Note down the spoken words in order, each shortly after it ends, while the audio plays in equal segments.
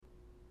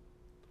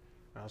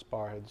Let's bow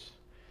our heads.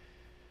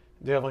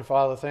 Dear Heavenly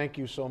Father, thank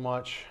you so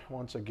much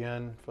once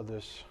again for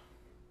this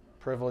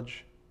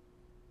privilege,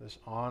 this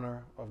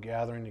honor of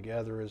gathering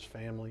together as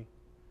family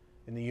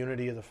in the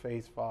unity of the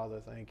faith,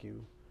 Father. Thank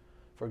you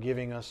for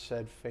giving us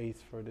said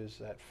faith, for it is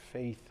that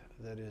faith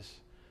that is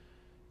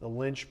the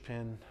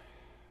linchpin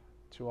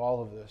to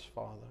all of this,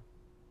 Father.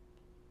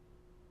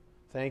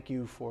 Thank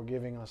you for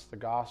giving us the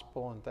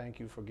gospel, and thank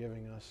you for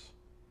giving us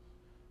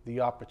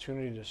the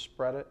opportunity to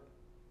spread it,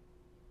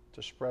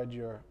 to spread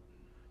your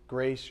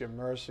grace, your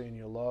mercy, and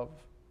your love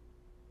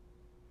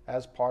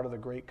as part of the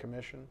Great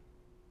Commission.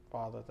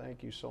 Father,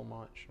 thank you so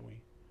much. And we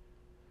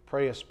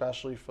pray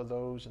especially for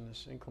those in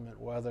this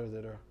inclement weather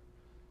that are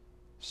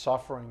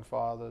suffering,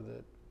 Father,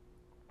 that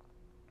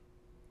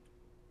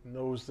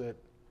those that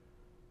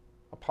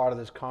are part of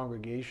this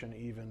congregation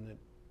even that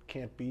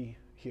can't be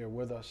here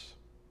with us,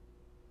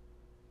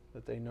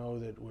 that they know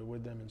that we're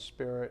with them in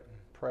spirit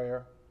and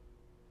prayer.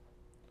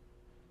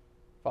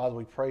 Father,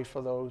 we pray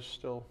for those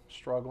still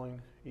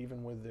struggling,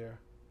 even with their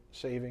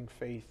saving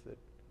faith, that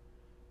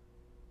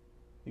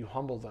you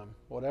humble them,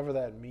 whatever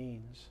that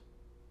means,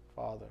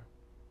 Father,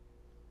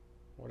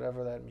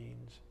 whatever that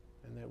means,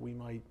 and that we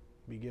might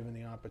be given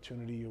the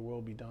opportunity, your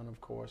will be done, of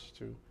course,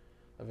 to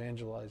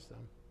evangelize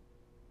them.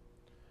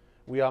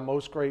 We are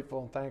most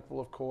grateful and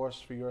thankful, of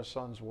course, for your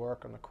Son's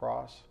work on the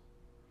cross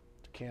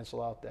to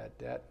cancel out that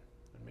debt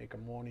and make a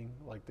morning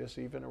like this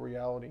even a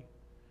reality.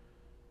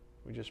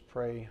 We just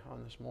pray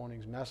on this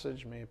morning's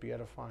message, may it be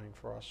edifying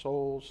for our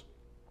souls.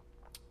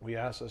 We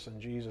ask this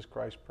in Jesus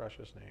Christ's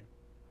precious name.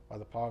 By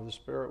the power of the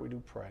Spirit, we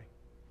do pray.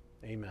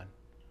 Amen.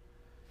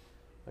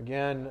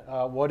 Again,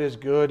 what is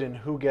good and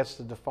who gets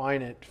to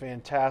define it?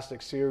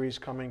 Fantastic series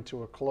coming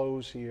to a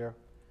close here.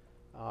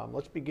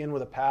 Let's begin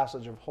with a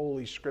passage of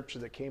Holy Scripture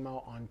that came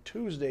out on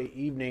Tuesday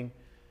evening.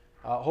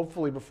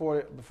 Hopefully,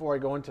 before I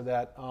go into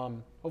that,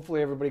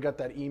 hopefully everybody got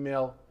that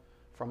email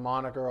from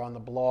Monica on the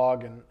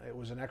blog, and it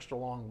was an extra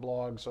long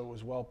blog, so it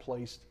was well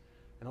placed,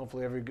 and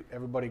hopefully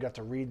everybody got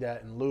to read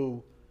that in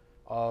lieu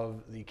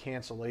of the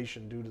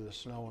cancellation due to the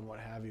snow and what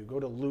have you. Go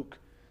to Luke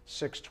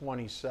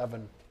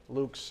 6:27.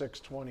 Luke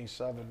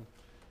 6:27.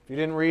 If you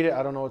didn't read it,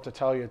 I don't know what to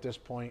tell you at this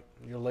point.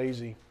 You're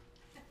lazy.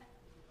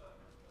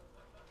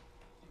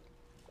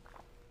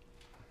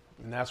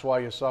 And that's why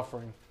you're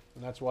suffering,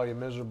 and that's why you're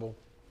miserable.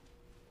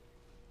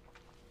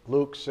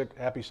 Luke 6,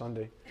 happy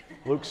Sunday.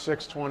 Luke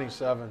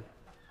 6:27.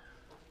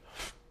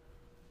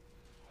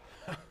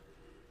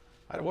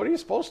 What are you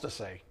supposed to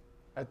say?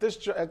 At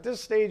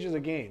this stage of the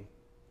game,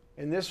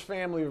 in this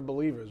family of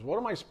believers, what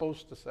am I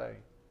supposed to say,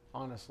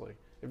 honestly?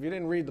 If you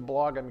didn't read the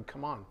blog, I mean,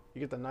 come on. You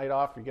get the night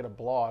off, you get a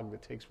blog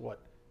that takes,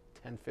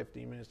 10,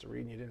 15 minutes to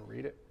read, and you didn't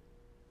read it?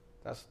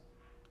 That's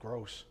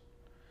gross.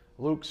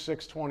 Luke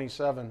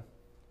 6:27.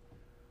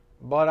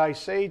 But I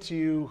say to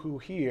you who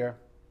hear,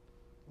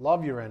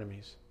 love your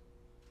enemies.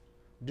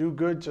 Do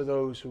good to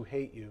those who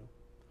hate you.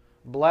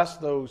 Bless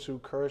those who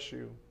curse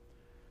you.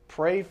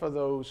 Pray for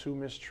those who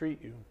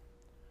mistreat you.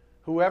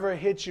 Whoever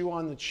hits you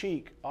on the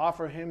cheek,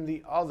 offer him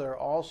the other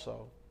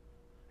also.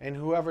 And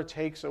whoever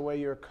takes away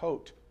your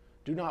coat,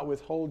 do not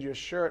withhold your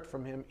shirt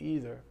from him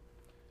either.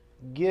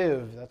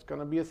 Give. That's going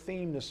to be a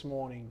theme this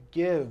morning.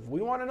 Give.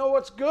 We want to know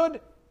what's good.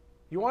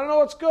 You want to know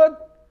what's good?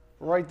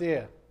 Right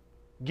there.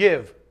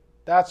 Give.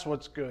 That's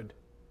what's good.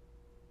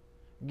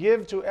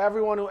 Give to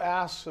everyone who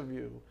asks of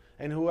you,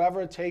 and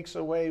whoever takes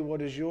away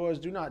what is yours,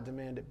 do not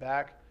demand it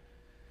back.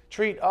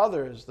 Treat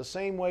others the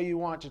same way you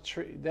want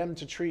them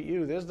to treat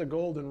you. There's the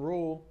golden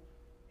rule.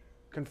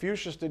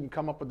 Confucius didn't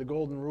come up with the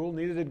golden rule,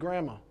 neither did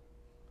Grandma.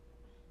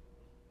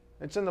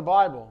 It's in the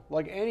Bible.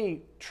 Like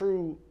any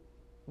true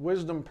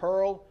wisdom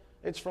pearl,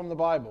 it's from the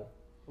Bible.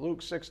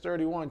 Luke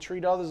 6:31,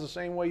 treat others the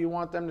same way you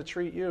want them to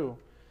treat you.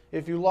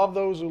 If you love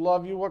those who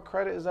love you, what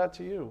credit is that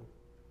to you?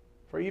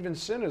 For even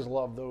sinners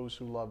love those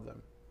who love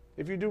them.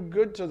 If you do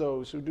good to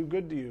those who do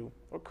good to you,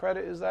 what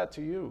credit is that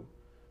to you?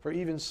 For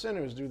even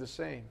sinners do the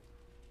same.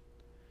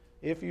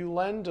 If you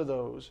lend to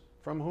those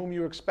from whom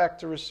you expect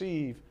to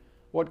receive,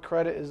 what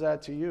credit is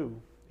that to you?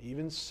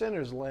 Even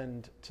sinners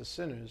lend to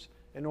sinners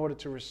in order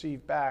to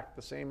receive back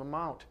the same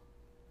amount.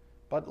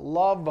 But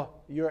love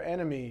your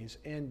enemies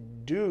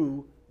and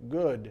do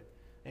good,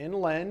 and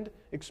lend,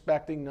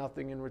 expecting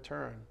nothing in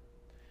return.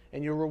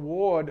 And your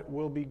reward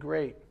will be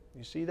great.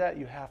 You see that?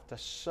 You have to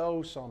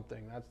sow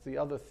something. That's the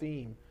other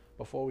theme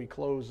before we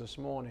close this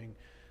morning.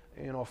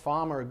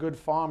 A good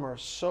farmer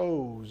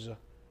sows,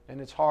 and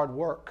it's hard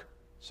work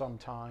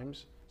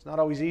sometimes. It's not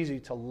always easy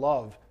to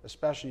love,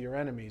 especially your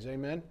enemies.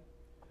 Amen?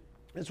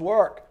 It's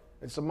work.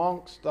 It's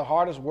amongst the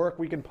hardest work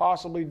we can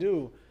possibly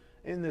do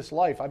in this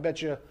life. I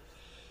bet you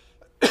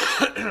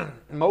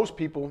most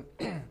people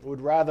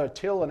would rather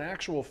till an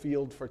actual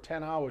field for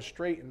 10 hours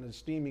straight in the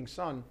steaming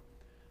sun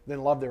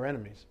than love their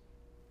enemies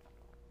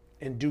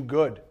and do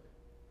good.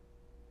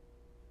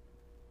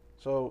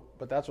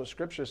 But that's what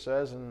Scripture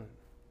says, and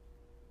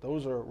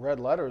those are red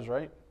letters,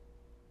 right?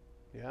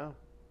 Yeah.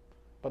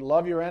 But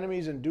love your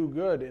enemies and do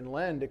good and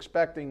lend,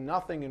 expecting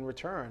nothing in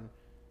return,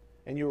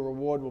 and your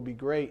reward will be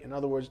great. In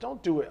other words,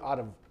 don't do it out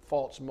of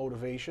false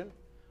motivation.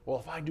 Well,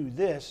 if I do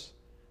this,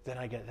 then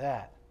I get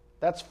that.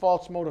 That's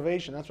false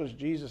motivation. That's what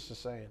Jesus is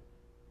saying.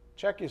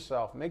 Check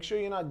yourself. Make sure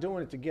you're not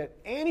doing it to get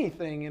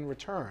anything in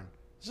return.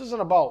 This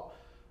isn't about,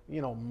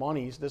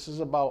 monies. This is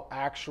about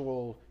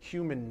actual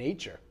human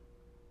nature.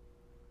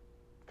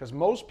 Because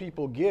most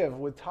people give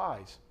with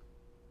tithes.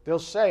 They'll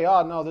say,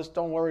 oh, no,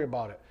 don't worry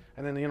about it.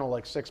 And then,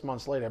 like 6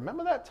 months later,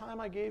 remember that time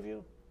I gave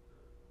you?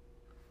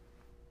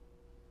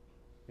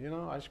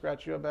 I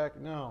scratched your back?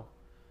 No.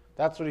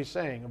 That's what he's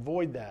saying.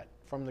 Avoid that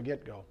from the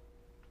get-go.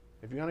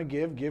 If you're going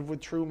to give with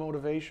true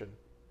motivation.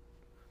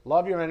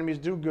 Love your enemies,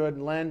 do good,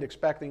 lend,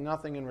 expecting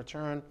nothing in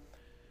return,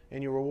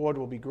 and your reward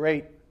will be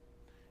great,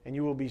 and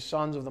you will be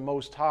sons of the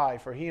Most High,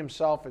 for he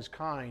himself is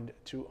kind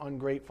to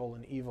ungrateful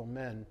and evil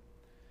men.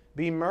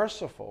 Be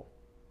merciful,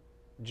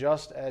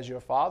 just as your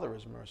Father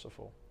is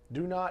merciful.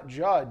 Do not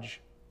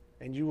judge,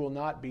 and you will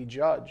not be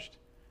judged.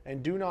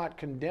 And do not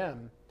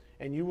condemn,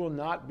 and you will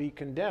not be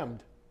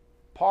condemned.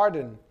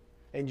 Pardon,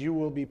 and you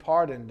will be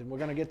pardoned. And we're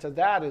going to get to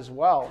that as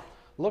well.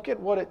 Look at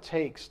what it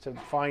takes to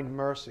find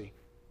mercy.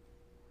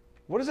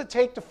 What does it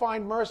take to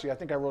find mercy? I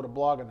think I wrote a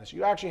blog on this.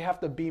 You actually have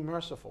to be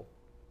merciful.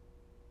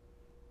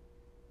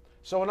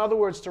 So in other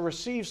words, to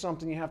receive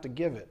something, you have to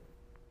give it.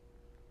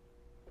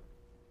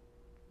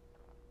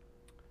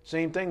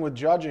 Same thing with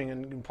judging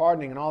and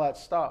pardoning and all that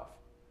stuff.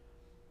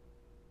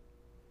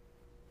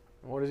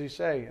 What does he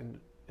say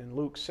in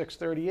Luke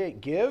 6:38?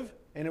 Give,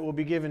 and it will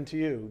be given to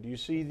you. Do you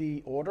see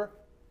the order?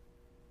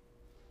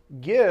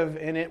 Give,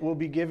 and it will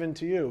be given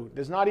to you.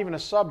 There's not even a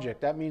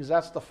subject. That means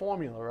that's the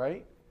formula,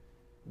 right?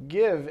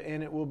 Give,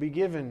 and it will be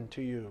given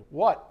to you.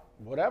 What?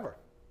 Whatever.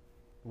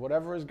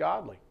 Whatever is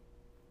godly.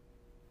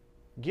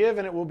 Give,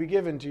 and it will be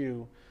given to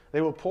you.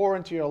 They will pour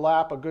into your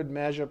lap a good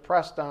measure,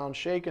 pressed down,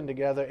 shaken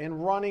together,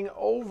 and running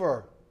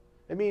over.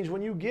 It means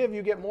when you give,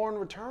 you get more in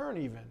return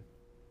even.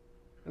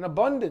 In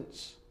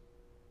abundance.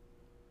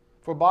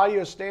 For by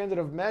your standard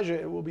of measure,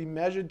 it will be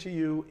measured to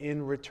you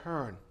in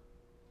return.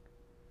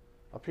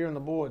 Up here on the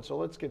board. So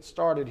let's get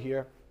started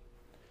here.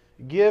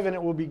 Give, and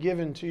it will be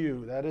given to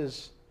you. That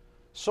is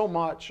so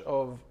much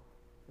of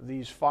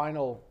these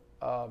final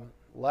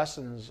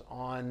lessons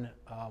on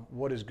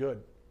what is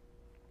good.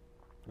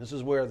 This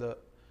is where the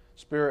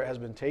Spirit has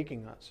been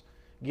taking us.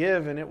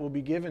 Give, and it will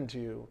be given to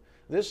you.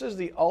 This is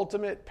the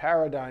ultimate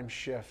paradigm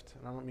shift.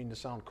 And I don't mean to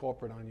sound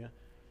corporate on you,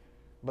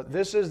 but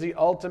this is the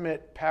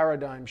ultimate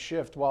paradigm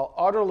shift. While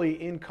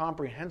utterly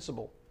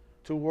incomprehensible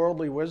to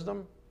worldly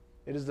wisdom,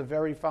 it is the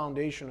very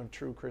foundation of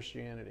true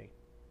Christianity.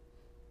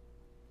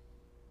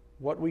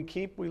 What we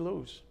keep, we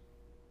lose.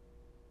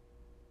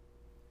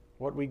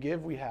 What we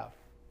give, we have.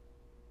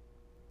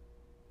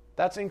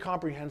 That's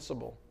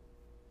incomprehensible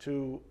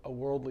to a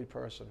worldly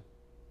person.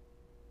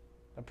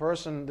 A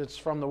person that's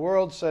from the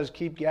world says,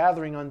 keep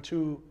gathering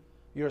unto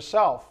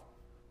yourself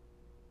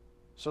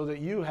so that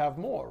you have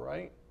more,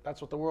 right? That's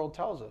what the world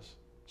tells us.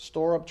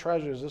 Store up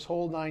treasures, this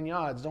whole 9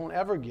 yards. Don't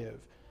ever give.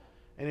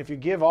 And if you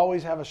give,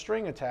 always have a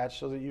string attached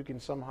so that you can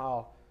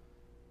somehow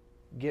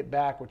get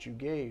back what you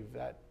gave,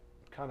 that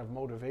kind of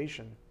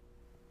motivation.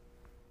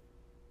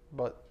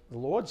 But the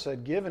Lord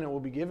said, give and it will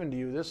be given to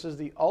you. This is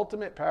the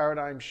ultimate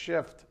paradigm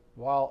shift.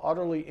 While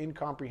utterly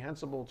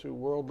incomprehensible to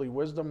worldly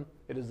wisdom,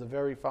 it is the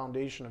very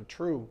foundation of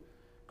true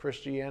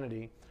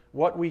Christianity.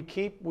 What we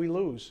keep, we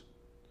lose.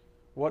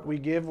 What we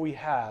give, we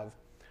have.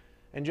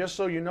 And just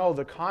so you know,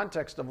 the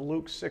context of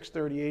Luke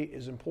 6:38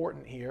 is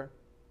important here.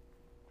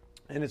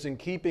 And it's in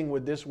keeping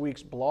with this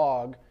week's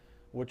blog,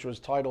 which was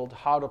titled,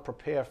 How to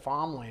Prepare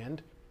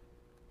Farmland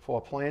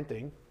for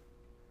Planting.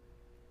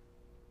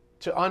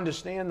 To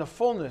understand the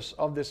fullness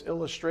of this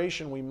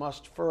illustration, we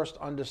must first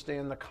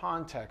understand the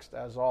context,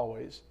 as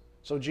always.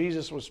 So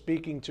Jesus was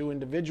speaking to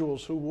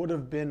individuals who would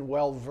have been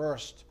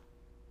well-versed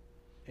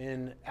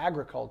in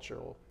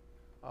agricultural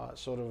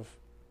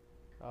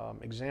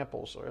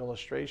examples or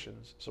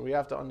illustrations. So we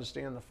have to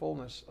understand the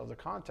fullness of the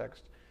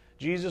context.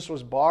 Jesus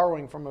was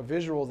borrowing from a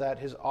visual that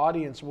his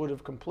audience would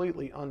have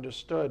completely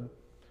understood.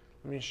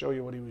 Let me show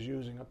you what he was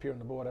using up here on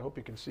the board. I hope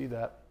you can see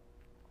that.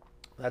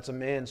 That's a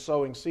man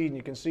sowing seed, and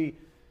you can see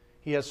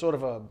he has sort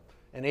of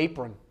an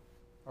apron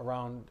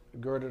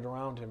girded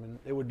around him, and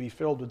it would be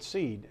filled with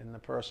seed, and the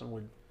person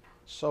would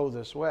sow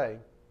this way.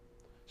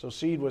 So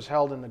seed was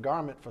held in the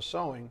garment for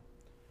sowing,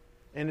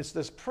 and it's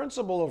this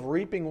principle of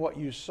reaping what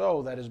you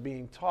sow that is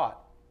being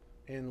taught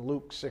in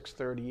Luke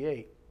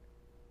 6:38.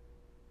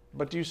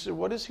 But do you see,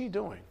 what is he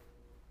doing?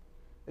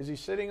 Is he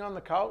sitting on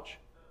the couch?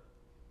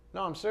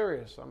 No, I'm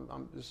serious.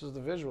 This is the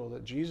visual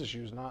that Jesus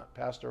used, not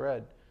Pastor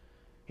Ed.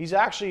 He's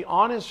actually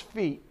on his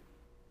feet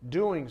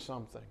doing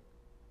something.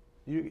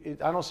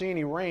 I don't see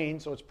any rain,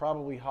 so it's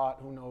probably hot.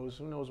 Who knows?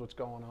 Who knows what's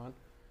going on?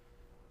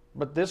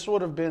 But this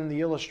would have been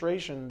the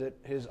illustration that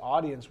his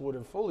audience would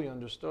have fully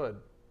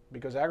understood,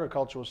 because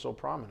agriculture was so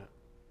prominent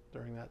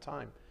during that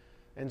time.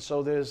 And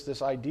so there's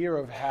this idea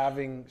of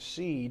having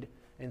seed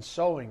and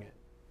sowing it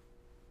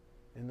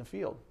in the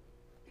field.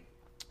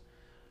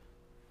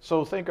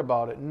 So think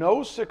about it.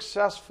 No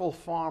successful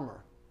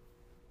farmer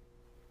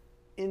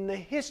in the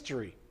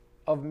history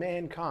of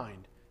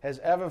mankind has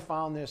ever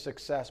found their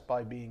success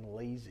by being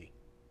lazy.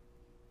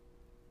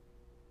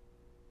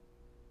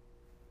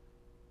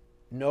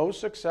 No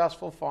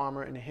successful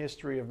farmer in the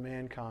history of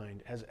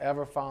mankind has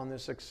ever found their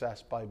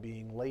success by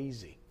being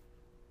lazy.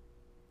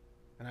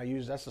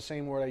 And that's the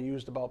same word I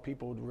used about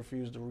people who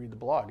refuse to read the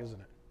blog, isn't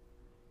it?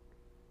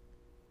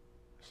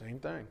 Same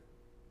thing.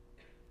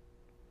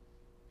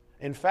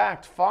 In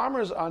fact,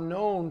 farmers are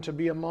known to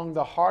be among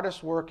the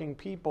hardest working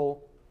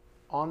people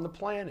on the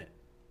planet.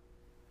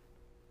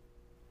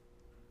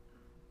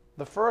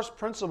 The first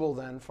principle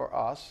then for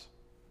us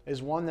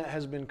is one that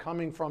has been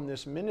coming from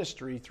this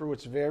ministry through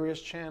its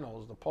various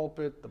channels, the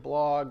pulpit, the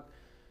blog,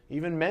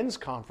 even men's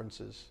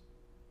conferences,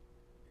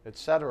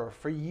 etc.,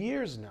 for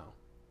years now.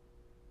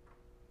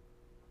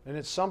 And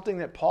it's something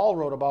that Paul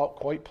wrote about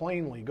quite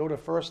plainly. Go to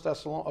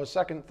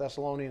 2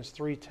 Thessalonians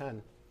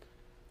 3:10.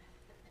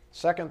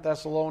 2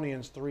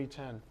 Thessalonians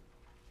 3:10.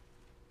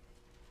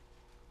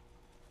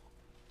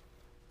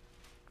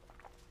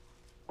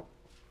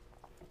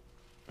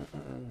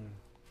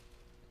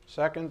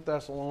 Second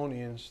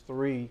Thessalonians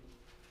 3,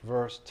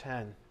 verse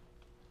 10.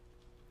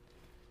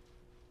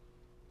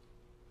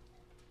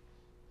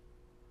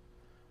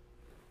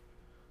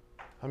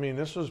 I mean,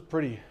 this was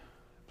pretty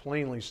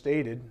plainly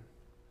stated.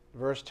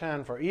 Verse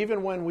 10, for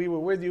even when we were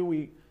with you,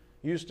 we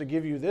used to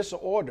give you this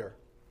order.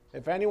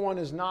 If anyone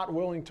is not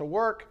willing to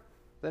work,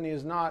 then he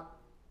is not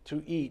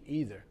to eat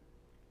either.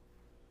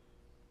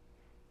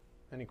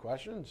 Any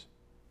questions?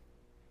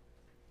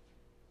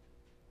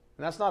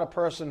 And that's not a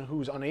person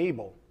who's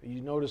unable.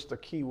 You notice the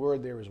key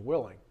word there is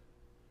willing.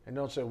 And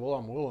don't say, well,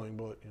 I'm willing,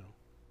 but,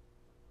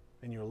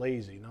 and you're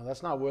lazy. No,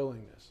 that's not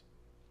willingness.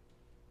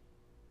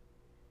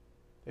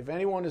 If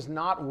anyone is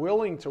not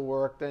willing to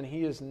work, then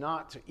he is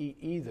not to eat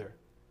either.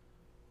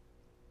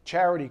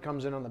 Charity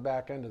comes in on the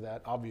back end of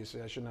that.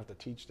 Obviously, I shouldn't have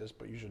to teach this,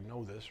 but you should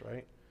know this,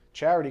 right?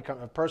 Charity,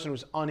 a person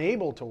who's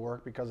unable to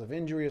work because of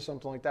injury or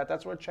something like that,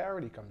 that's where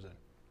charity comes in.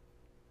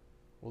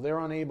 Well, they're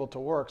unable to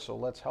work, so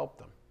let's help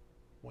them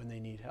when they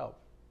need help.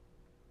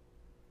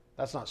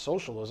 That's not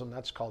socialism,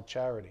 that's called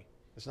charity.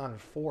 It's not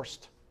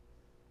enforced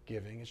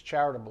giving, it's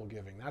charitable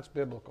giving. That's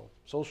biblical.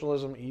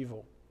 Socialism,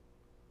 evil.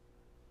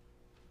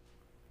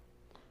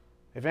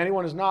 If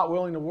anyone is not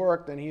willing to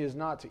work, then he is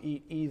not to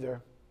eat either.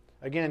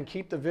 Again,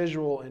 keep the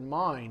visual in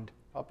mind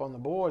up on the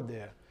board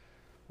there.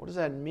 What does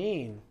that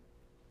mean?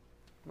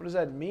 What does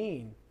that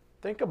mean?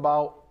 Think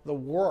about the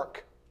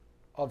work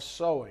of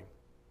sowing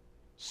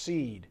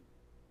seed.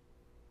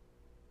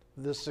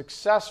 The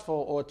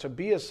successful, or to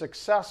be a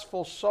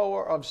successful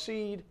sower of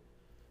seed,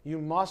 you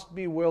must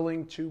be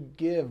willing to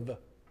give.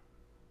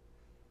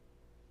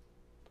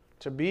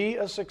 To be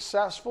a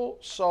successful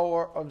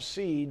sower of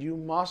seed, you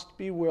must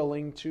be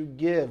willing to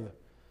give.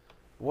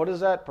 What is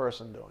that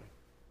person doing?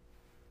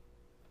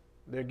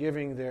 They're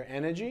giving their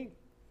energy,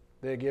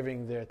 they're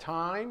giving their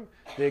time,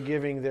 they're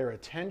giving their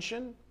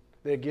attention,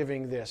 they're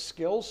giving their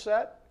skill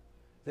set,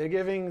 they're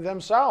giving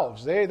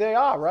themselves. They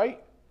are,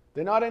 right?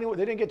 They're not anywhere.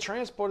 They didn't get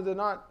transported. They're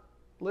not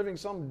living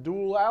some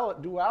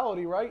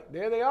duality, right?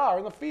 There they are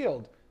in the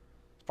field.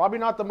 It's probably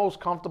not the most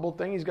comfortable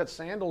thing. He's got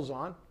sandals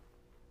on.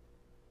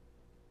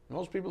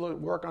 Most people that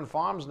work on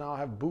farms now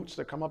have boots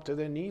that come up to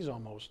their knees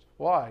almost.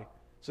 Why?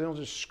 So they don't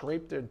just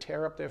scrape and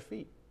tear up their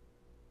feet.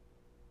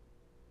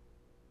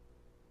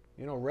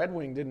 Red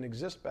Wing didn't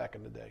exist back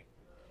in the day.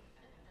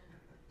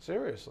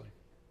 Seriously.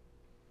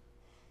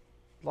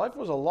 Life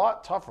was a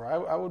lot tougher.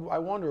 I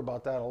wonder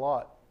about that a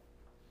lot.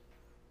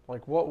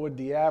 Like, what would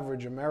the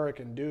average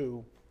American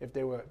do if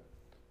they were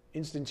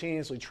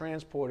instantaneously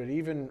transported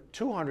even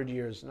 200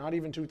 years, not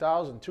even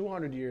 2,000,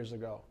 200 years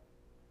ago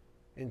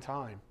in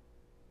time?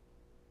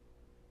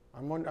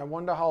 I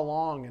wonder how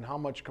long and how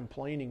much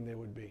complaining there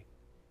would be.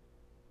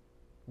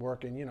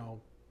 Working,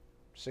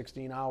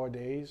 16-hour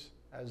days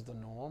as the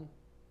norm.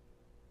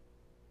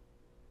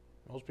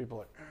 Most people are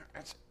like,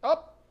 it's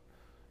up.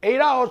 8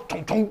 hours.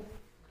 Tung, tung.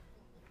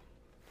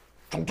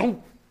 Tung,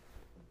 tung.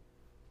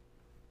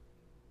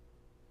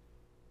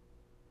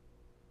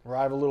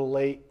 Arrive a little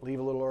late, leave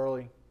a little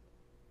early.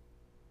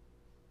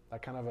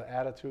 That kind of an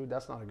attitude,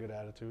 that's not a good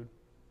attitude.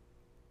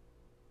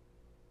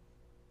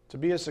 To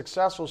be a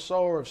successful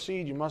sower of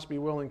seed, you must be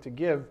willing to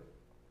give.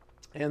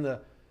 And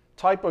the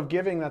type of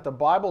giving that the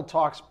Bible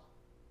talks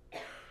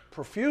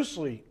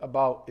profusely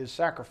about is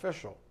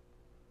sacrificial.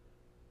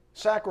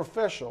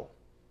 Sacrificial.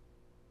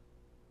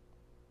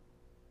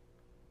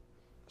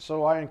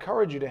 So I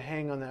encourage you to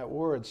hang on that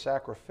word,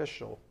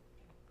 sacrificial.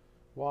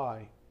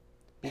 Why?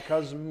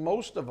 Because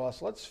most of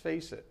us, let's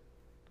face it,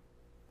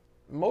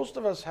 most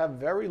of us have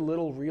very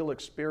little real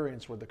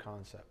experience with the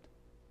concept.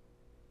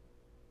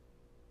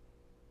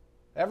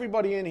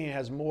 Everybody in here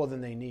has more than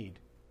they need.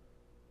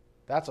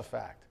 That's a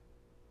fact.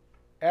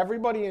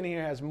 Everybody in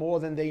here has more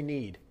than they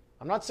need.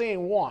 I'm not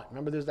saying want.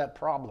 Remember, there's that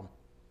problem.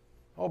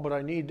 Oh, but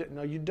I need it.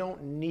 No, you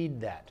don't need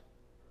that.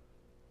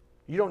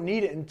 You don't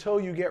need it until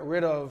you get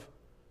rid of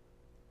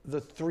the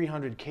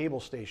 300 cable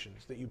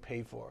stations that you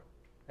pay for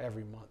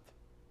every month.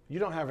 You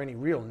don't have any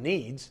real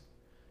needs.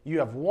 You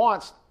have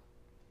wants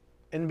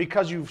And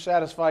because you've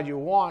satisfied your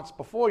wants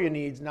before your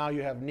needs, now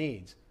you have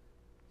needs.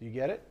 Do you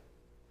get it?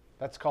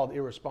 That's called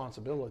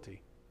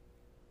irresponsibility.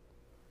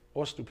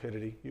 Or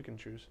stupidity. You can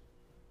choose.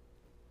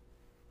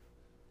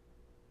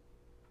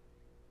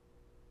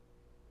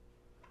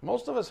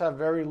 Most of us have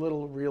very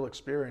little real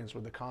experience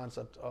with the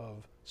concept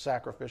of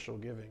sacrificial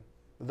giving,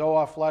 though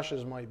our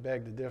fleshes might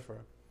beg to differ.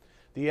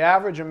 The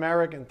average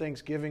American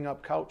thinks giving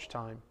up couch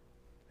time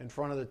in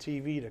front of the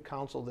TV to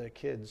counsel their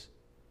kids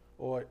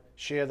or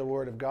share the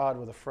Word of God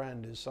with a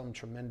friend is some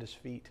tremendous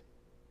feat.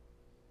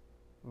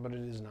 But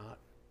it is not.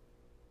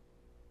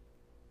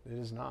 It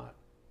is not.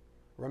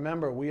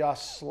 Remember, we are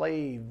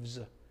slaves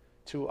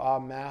to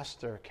our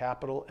master,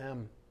 capital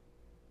M.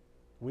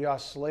 We are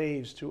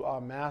slaves to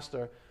our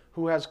master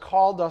who has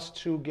called us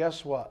to,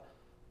 guess what?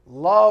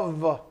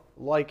 Love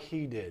like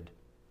he did.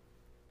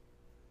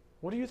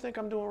 What do you think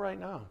I'm doing right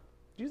now?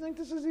 Do you think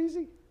this is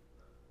easy?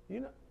 You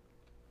know.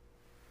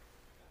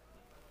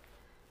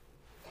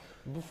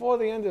 Before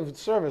the end of the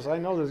service, I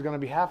know there's going to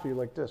be half of you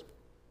like this.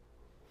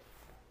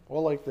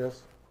 Or like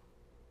this.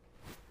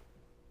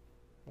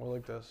 Or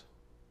like this.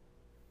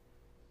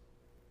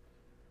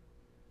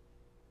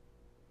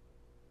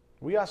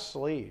 We are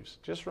slaves.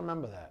 Just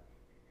remember that.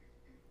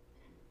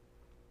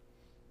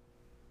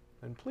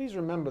 And please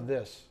remember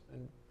this,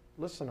 and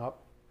listen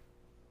up,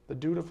 the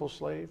dutiful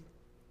slave.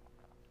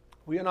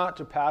 We are not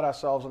to pat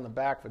ourselves on the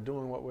back for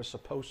doing what we're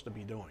supposed to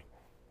be doing.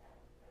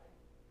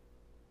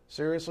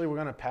 Seriously, we're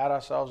going to pat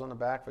ourselves on the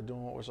back for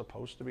doing what we're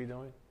supposed to be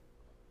doing?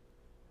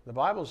 The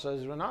Bible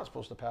says we're not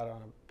supposed to pat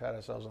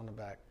ourselves on the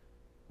back.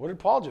 What did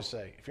Paul just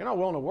say? If you're not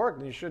willing to work,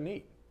 then you shouldn't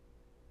eat.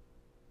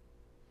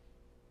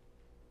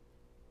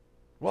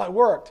 Well, I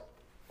worked.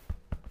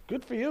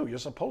 Good for you. You're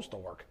supposed to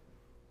work.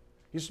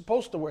 You're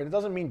supposed to work. It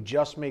doesn't mean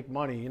just make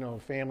money,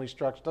 family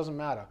structure. It doesn't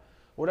matter.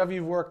 Whatever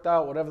you've worked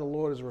out, whatever the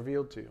Lord has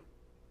revealed to you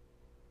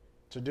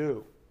to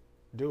do,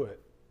 do it.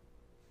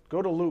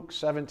 Go to Luke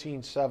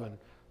 17:7.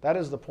 That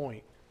is the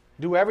point.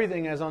 Do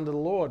everything as unto the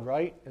Lord,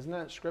 right? Isn't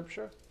that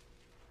scripture?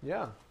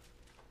 Yeah.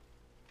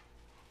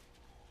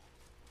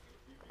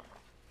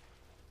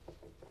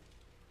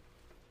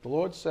 The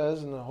Lord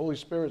says, and the Holy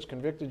Spirit's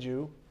convicted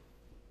you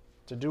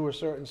to do a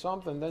certain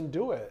something, then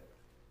do it.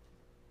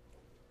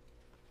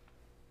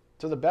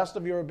 To the best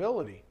of your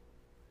ability.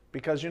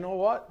 Because you know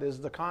what? There's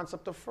the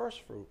concept of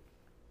first fruit.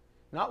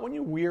 Not when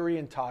you're weary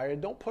and tired.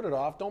 Don't put it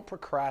off. Don't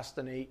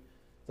procrastinate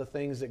the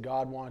things that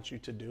God wants you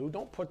to do.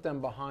 Don't put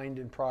them behind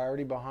in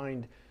priority,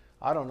 behind,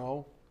 I don't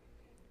know,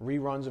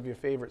 reruns of your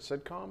favorite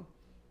sitcom.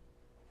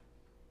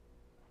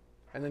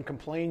 And then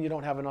complain you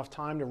don't have enough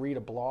time to read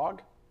a blog.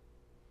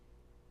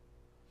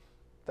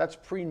 That's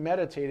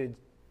premeditated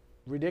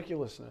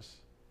ridiculousness.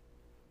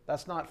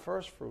 That's not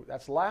first fruit.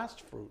 That's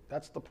last fruit.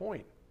 That's the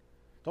point.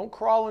 Don't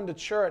crawl into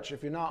church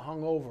if you're not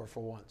hungover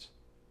for once.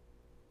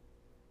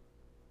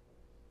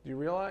 Do you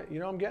realize? You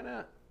know what I'm getting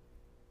at?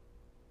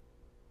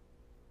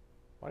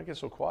 Why do I get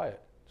so quiet?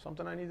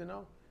 Something I need to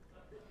know?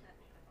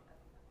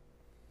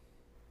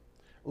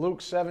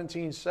 Luke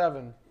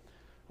 17:7.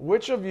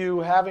 Which of you,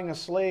 having a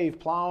slave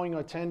plowing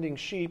or tending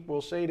sheep,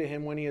 will say to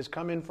him when he has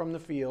come in from the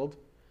field,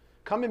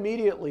 come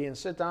immediately and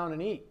sit down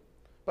and eat?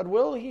 But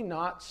will he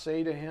not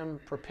say to him,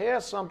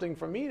 prepare something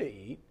for me to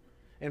eat,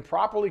 and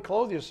properly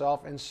clothe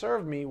yourself, and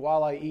serve me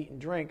while I eat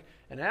and drink,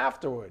 and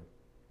afterward,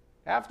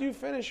 after you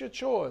finish your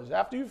chores,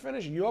 after you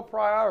finish your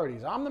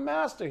priorities, I'm the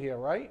master here,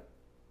 right?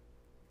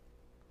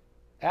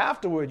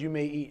 Afterward you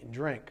may eat and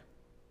drink.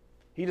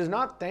 He does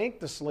not thank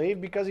the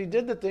slave because he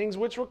did the things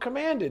which were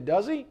commanded,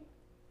 does he?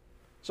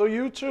 So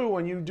you too,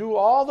 when you do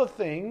all the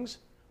things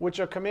which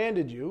are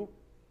commanded you,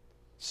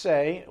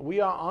 say, we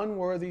are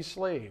unworthy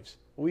slaves.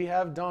 We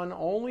have done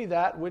only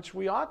that which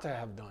we ought to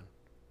have done.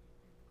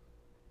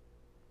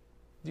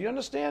 Do you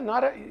understand?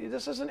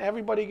 This isn't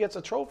everybody gets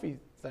a trophy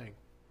thing.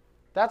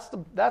 That's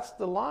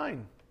the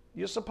line.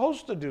 You're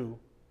supposed to do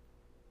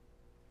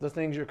the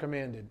things you're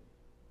commanded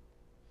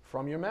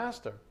from your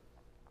master.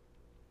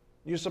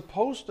 You're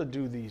supposed to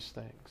do these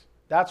things.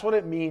 That's what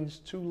it means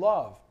to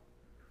love.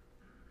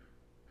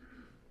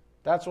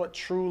 That's what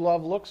true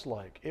love looks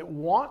like. It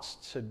wants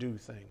to do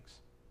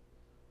things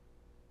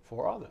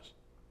for others.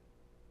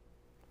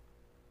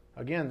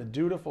 Again, the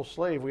dutiful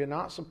slave, we are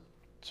not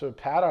to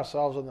pat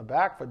ourselves on the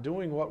back for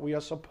doing what we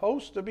are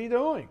supposed to be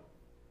doing.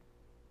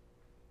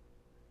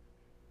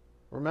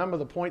 Remember,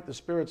 the point the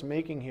Spirit's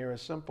making here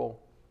is simple.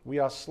 We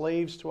are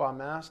slaves to our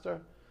master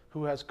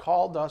who has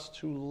called us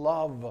to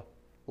love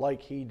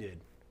like he did.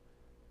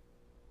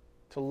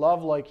 To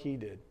love like he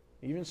did.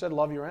 He even said,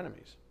 love your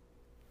enemies.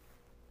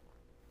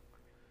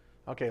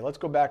 Okay, let's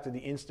go back to the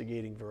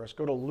instigating verse.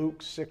 Go to Luke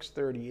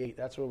 6:38.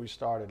 That's where we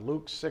started.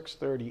 Luke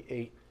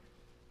 6:38.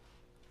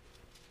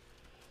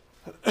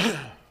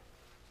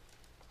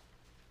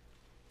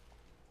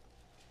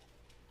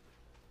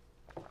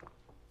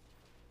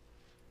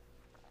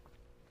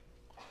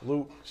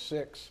 Luke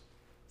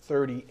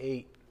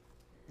 6:38.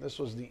 This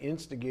was the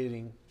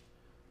instigating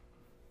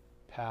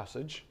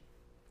passage.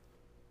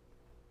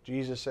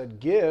 Jesus said,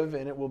 give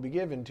and it will be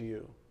given to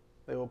you.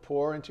 they will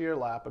pour into your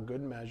lap a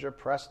good measure,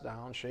 pressed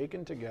down,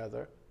 shaken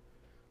together,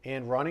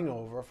 and running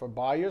over, for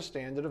by your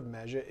standard of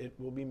measure it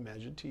will be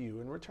measured to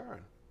you in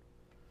return.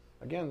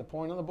 Again, the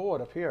point on the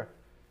board up here.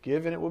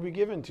 Give and it will be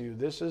given to you.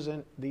 This is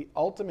the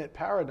ultimate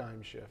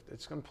paradigm shift.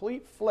 It's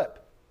complete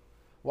flip.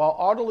 While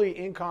utterly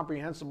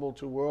incomprehensible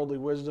to worldly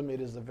wisdom,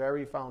 it is the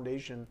very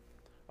foundation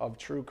of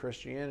true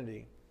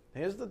Christianity.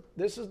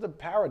 This is the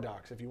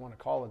paradox, if you want to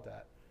call it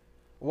that.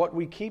 What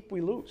we keep,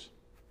 we lose.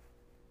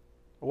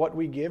 What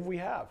we give, we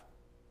have.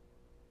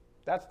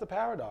 That's the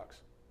paradox.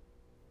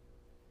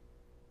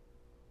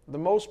 The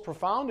most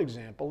profound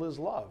example is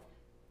love.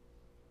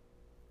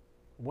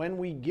 When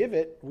we give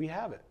it, we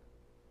have it.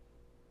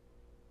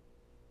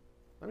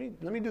 Let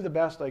me do the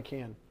best I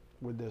can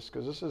with this,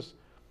 because this is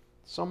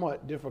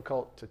somewhat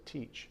difficult to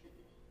teach.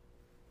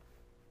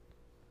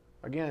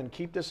 Again,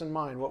 keep this in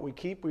mind. What we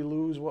keep, we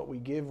lose. What we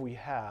give, we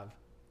have.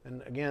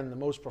 And again, the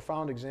most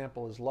profound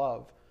example is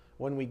love.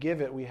 When we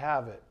give it, we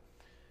have it.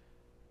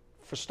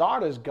 For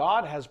starters,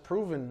 God has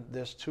proven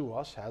this to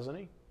us, hasn't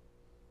He?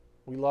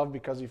 We love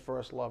because He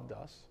first loved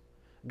us.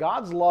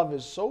 God's love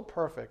is so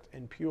perfect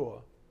and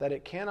pure that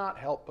it cannot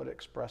help but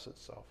express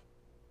itself.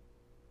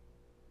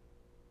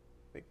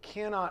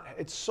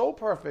 It's so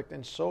perfect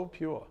and so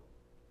pure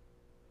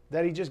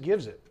that He just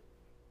gives it.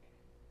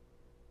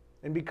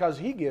 And because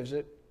He gives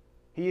it,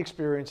 He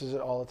experiences it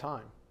all the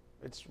time.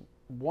 It's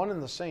one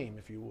and the same,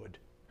 if you would.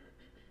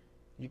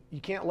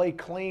 You can't lay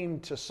claim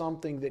to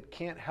something that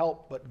can't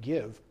help but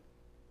give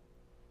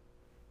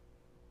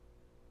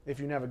if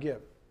you never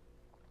give.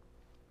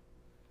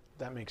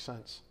 That makes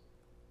sense.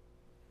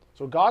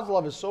 So God's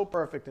love is so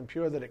perfect and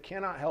pure that it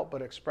cannot help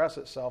but express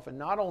itself. And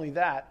not only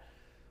that,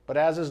 but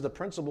as is the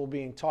principle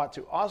being taught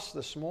to us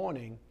this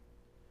morning,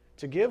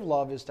 to give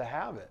love is to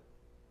have it.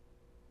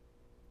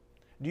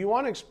 Do you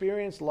want to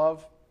experience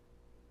love?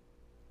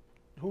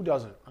 Who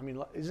doesn't? I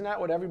mean, isn't that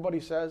what everybody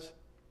says?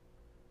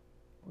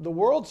 The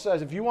world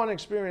says if you want to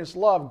experience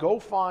love,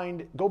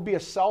 go be a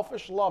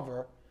selfish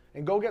lover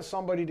and go get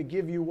somebody to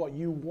give you what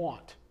you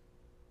want.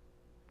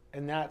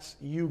 And that's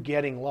you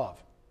getting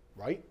love,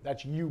 right?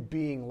 That's you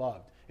being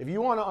loved. If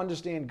you want to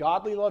understand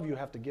godly love, you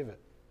have to give it.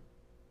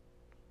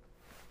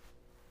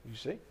 You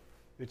see?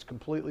 It's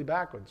completely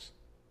backwards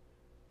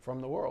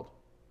from the world.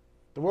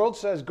 The world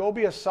says go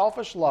be a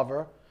selfish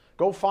lover,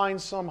 go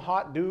find some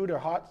hot dude or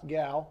hot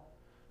gal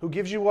who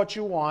gives you what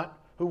you want,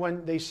 who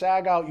when they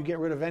sag out you get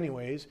rid of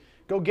anyways.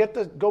 Go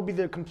be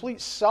the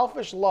complete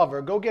selfish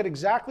lover, go get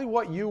exactly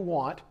what you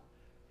want.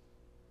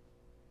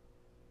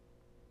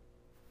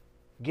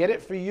 Get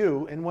it for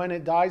you, and when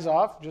it dies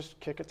off, just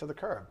kick it to the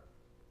curb.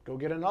 Go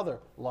get another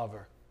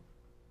lover.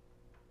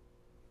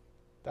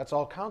 That's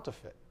all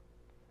counterfeit.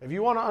 If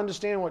you want to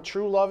understand what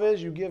true love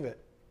is, you give it.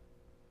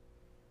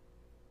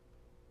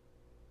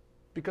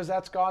 Because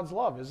that's God's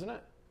love, isn't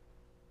it?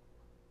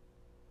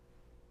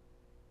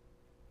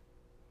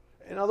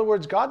 In other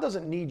words, God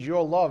doesn't need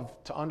your love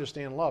to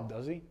understand love,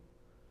 does He?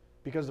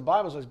 Because the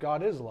Bible says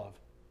God is love.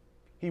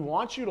 He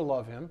wants you to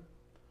love Him,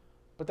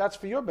 but that's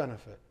for your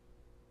benefit.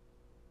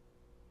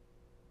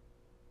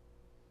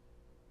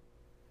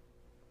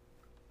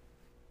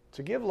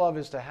 To give love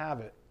is to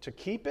have it. To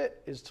keep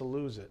it is to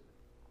lose it.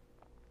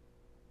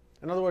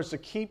 In other words, to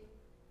keep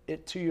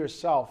it to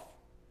yourself,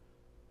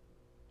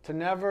 to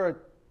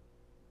never,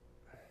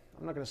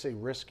 I'm not going to say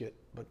risk it,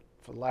 but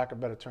for lack of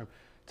a better term,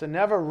 to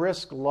never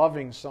risk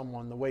loving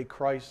someone the way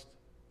Christ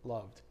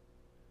loved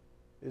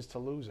is to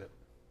lose it.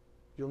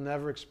 You'll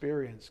never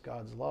experience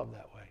God's love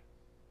that way.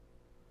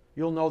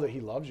 You'll know that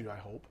He loves you, I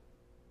hope.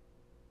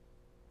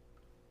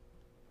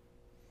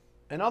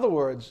 In other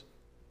words,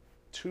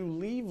 to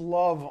leave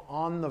love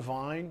on the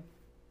vine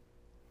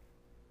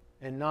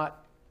and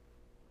not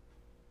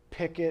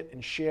pick it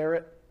and share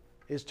it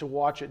is to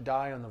watch it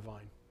die on the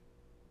vine.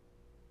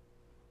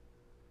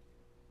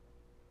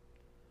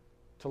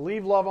 To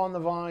leave love on the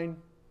vine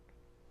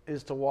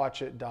is to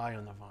watch it die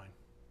on the vine.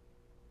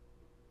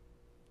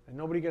 And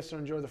nobody gets to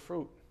enjoy the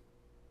fruit.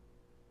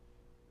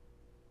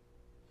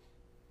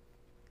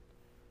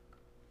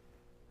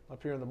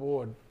 Up here on the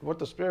board, what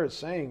the Spirit's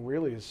saying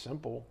really is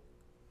simple.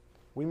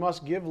 We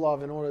must give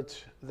love in order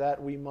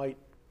that we might,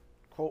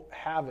 quote,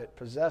 have it,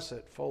 possess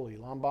it fully.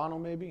 Lambano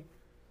maybe?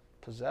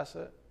 Possess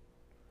it.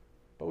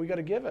 But we got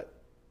to give it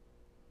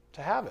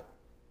to have it.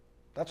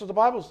 That's what the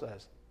Bible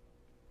says.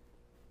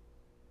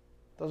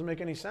 Doesn't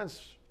make any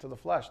sense to the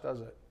flesh,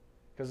 does it?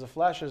 Because the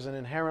flesh is an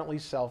inherently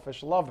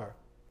selfish lover.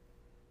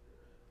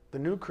 The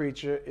new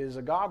creature is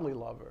a godly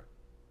lover.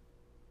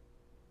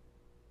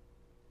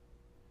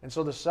 And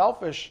so the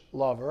selfish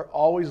lover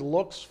always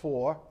looks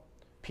for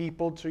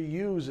people to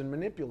use and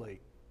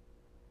manipulate.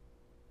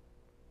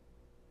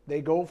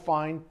 They go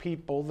find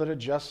people that are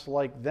just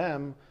like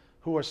them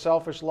who are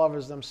selfish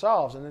lovers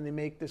themselves, and then they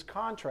make this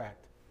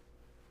contract.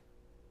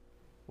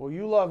 Well,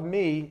 you love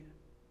me,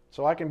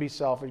 so I can be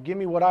selfish. Give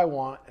me what I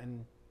want,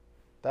 and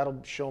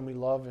that'll show me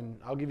love, and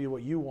I'll give you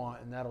what you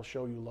want, and that'll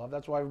show you love.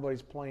 That's why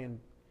everybody's playing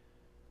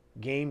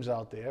games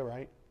out there,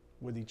 right,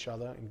 with each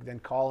other, and then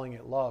calling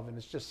it love, and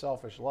it's just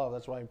selfish love.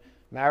 That's why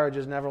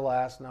Marriages never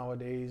last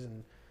nowadays,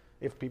 and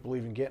if people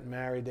even get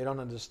married, they don't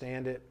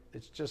understand it.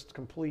 It's just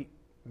complete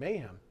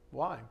mayhem.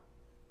 Why?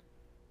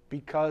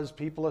 Because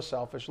people are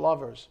selfish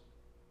lovers.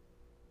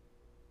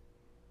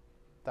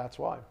 That's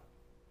why.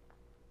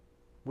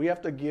 We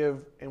have to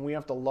give and we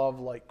have to love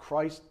like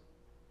Christ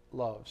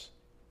loves,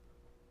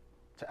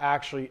 to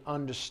actually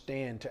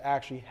understand, to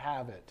actually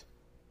have it.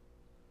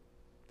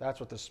 That's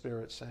what the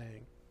Spirit's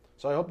saying.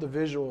 So I hope the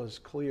visual is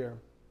clear.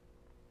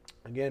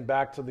 Again,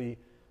 back to the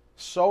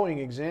sowing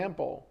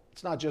example.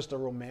 It's not just a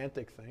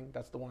romantic thing.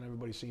 That's the one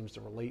everybody seems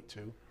to relate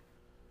to.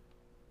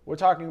 We're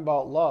talking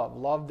about love,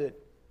 love that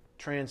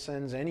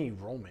transcends any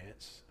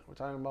romance. We're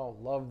talking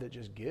about love that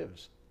just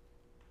gives,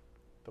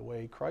 the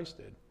way Christ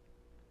did.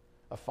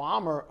 A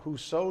farmer who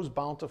sows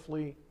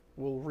bountifully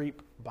will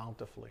reap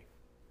bountifully,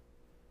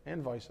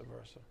 and vice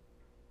versa.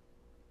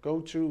 Go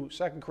to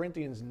 2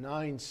 Corinthians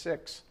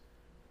 9:6.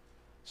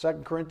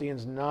 2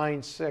 Corinthians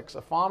 9:6.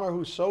 A farmer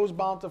who sows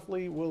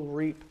bountifully will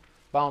reap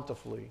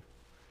bountifully.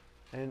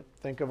 And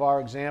think of our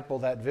example,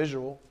 that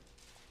visual.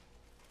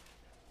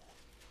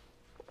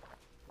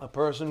 A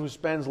person who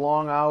spends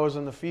long hours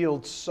in the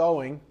field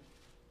sowing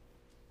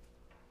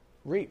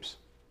reaps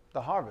the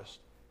harvest.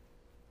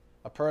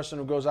 A person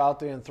who goes out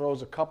there and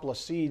throws a couple of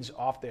seeds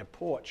off their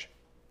porch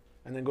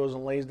and then goes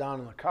and lays down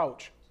on the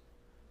couch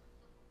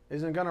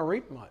isn't going to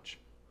reap much.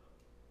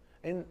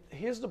 And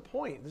here's the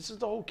point. This is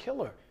the whole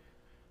killer. You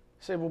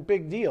say, well,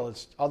 big deal.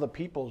 It's other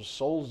people's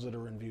souls that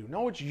are in view.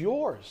 No, it's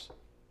yours.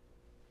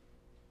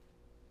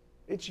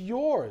 It's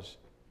yours.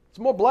 It's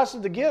more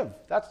blessed to give.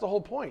 That's the whole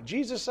point.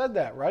 Jesus said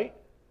that, right?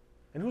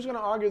 And who's going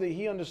to argue that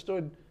he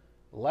understood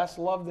less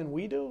love than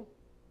we do?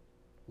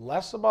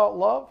 Less about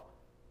love?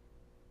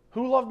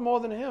 Who loved more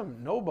than him?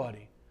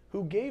 Nobody.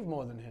 Who gave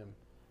more than him?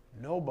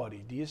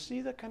 Nobody. Do you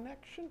see the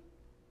connection?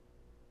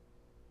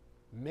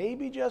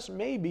 Maybe, just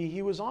maybe,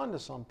 he was on to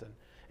something.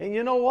 And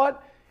you know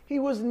what? He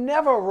was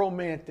never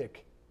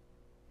romantic.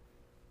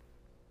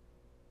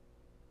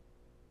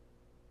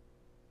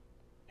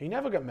 He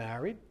never got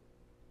married.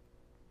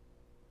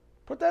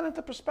 Put that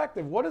into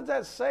perspective. What does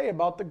that say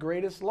about the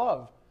greatest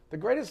love? The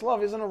greatest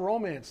love isn't a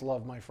romance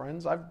love, my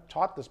friends. I've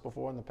taught this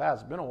before in the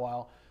past. It's been a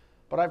while,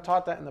 but I've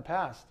taught that in the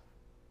past.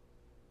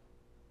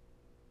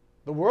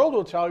 The world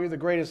will tell you the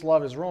greatest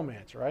love is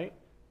romance, right?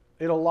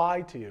 It'll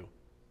lie to you.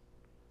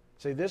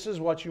 Say, this is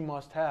what you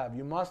must have.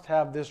 You must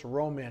have this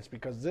romance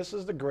because this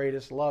is the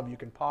greatest love you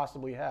can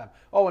possibly have.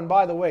 Oh, and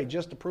by the way,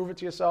 just to prove it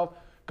to yourself,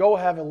 go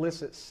have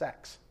illicit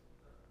sex.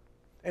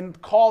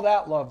 And call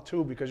that love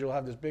too, because you'll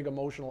have this big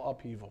emotional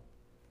upheaval.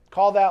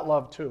 Call that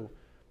love too.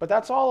 But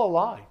that's all a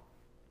lie.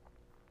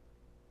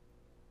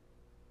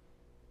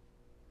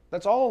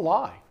 That's all a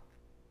lie.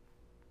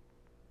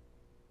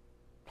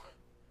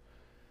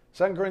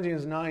 2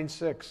 Corinthians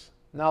 9:6.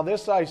 Now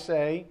this I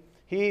say,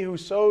 he who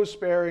sows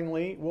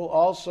sparingly will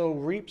also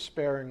reap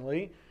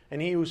sparingly,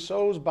 and he who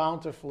sows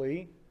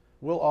bountifully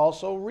will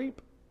also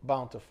reap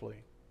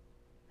bountifully.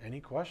 Any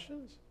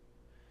questions?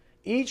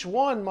 Each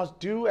one must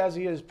do as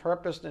he has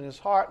purposed in his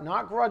heart,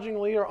 not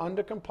grudgingly or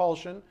under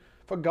compulsion,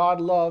 for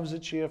God loves a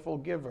cheerful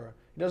giver.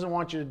 He doesn't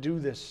want you to do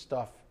this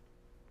stuff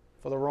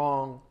for the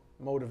wrong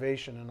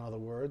motivation, in other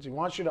words. He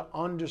wants you to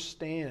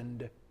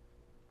understand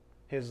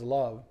his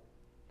love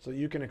so that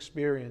you can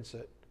experience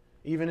it,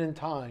 even in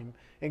time.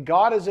 And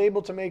God is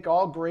able to make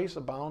all grace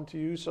abound to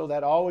you, so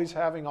that always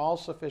having all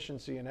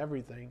sufficiency in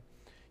everything,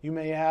 you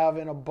may have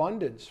an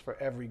abundance for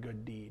every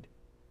good deed.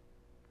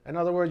 In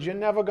other words, you're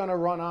never going to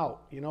run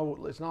out. You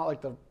know, it's not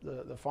like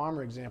the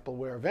farmer example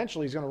where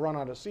eventually he's going to run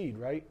out of seed,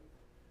 right?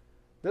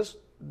 This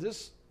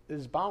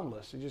is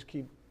boundless. You just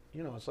keep,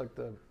 it's like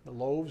the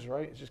loaves,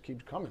 right? It just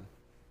keeps coming.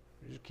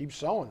 You just keep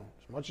sowing.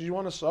 As much as you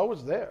want to sow,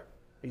 it's there.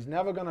 He's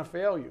never going to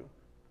fail you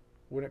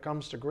when it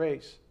comes to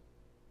grace.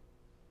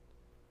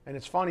 And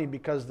it's funny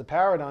because the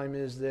paradigm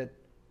is that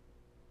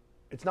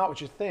it's not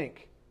what you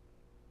think.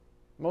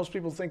 Most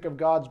people think of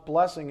God's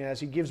blessing as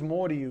he gives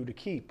more to you to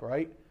keep,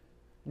 right?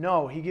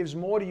 No, he gives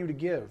more to you to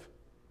give.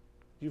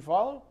 Do you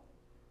follow?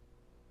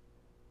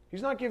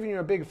 He's not giving you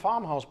a big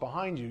farmhouse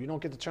behind you. You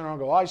don't get to turn around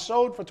and go, I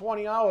sowed for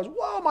 20 hours.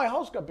 Whoa, my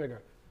house got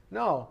bigger.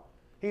 No.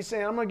 He's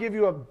saying, I'm going to give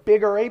you a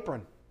bigger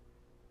apron.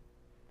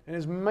 And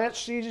as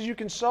much seeds as you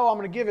can sow, I'm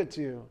going to give it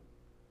to you.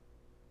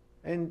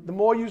 And the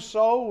more you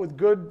sow with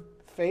good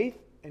faith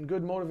and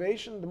good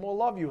motivation, the more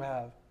love you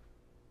have.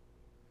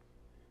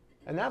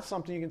 And that's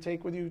something you can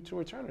take with you to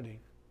eternity,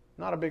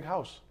 not a big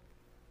house.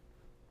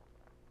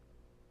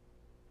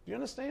 Do you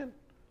understand?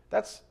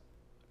 That's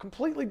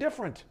completely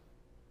different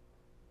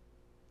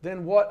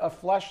than what a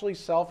fleshly,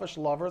 selfish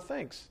lover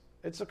thinks.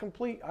 It's a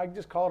complete, I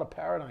just call it a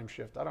paradigm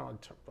shift. I don't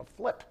know, a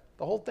flip.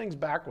 The whole thing's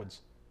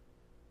backwards.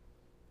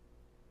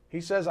 He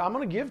says, I'm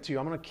going to give to you.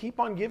 I'm going to keep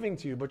on giving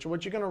to you. But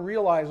what you're going to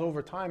realize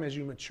over time as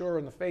you mature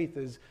in the faith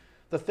is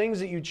the things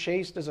that you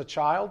chased as a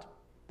child,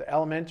 the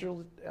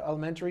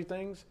elementary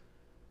things,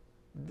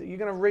 you're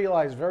going to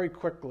realize very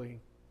quickly,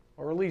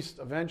 or at least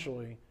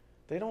eventually,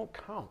 they don't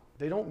count.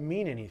 They don't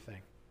mean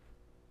anything.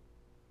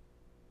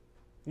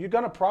 You're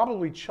going to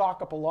probably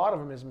chalk up a lot of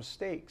them as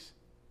mistakes.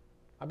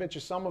 I bet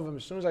you some of them,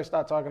 as soon as I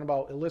start talking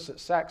about illicit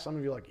sex, some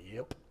of you are like,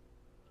 yep,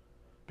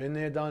 been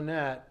there, done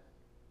that.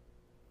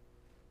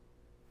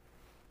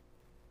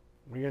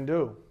 What are you going to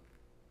do?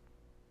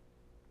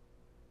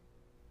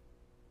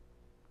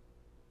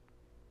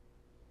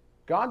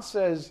 God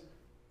says,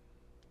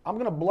 I'm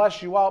going to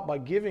bless you out by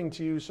giving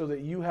to you so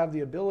that you have the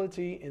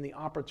ability and the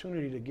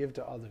opportunity to give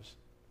to others.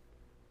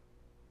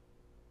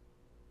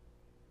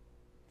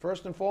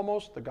 First and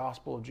foremost, the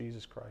gospel of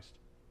Jesus Christ.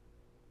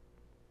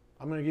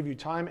 I'm going to give you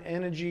time,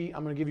 energy,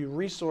 I'm going to give you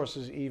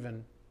resources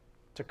even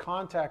to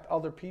contact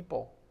other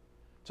people,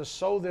 to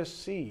sow this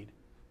seed.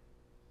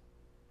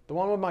 The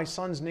one with my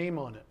son's name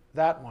on it,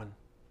 that one.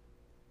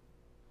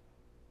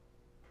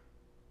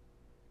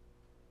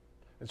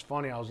 It's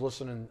funny, I was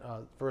listening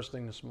first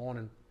thing this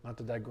morning, not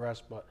to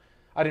digress, but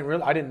I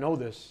didn't know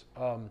this.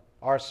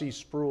 R.C.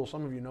 Sproul,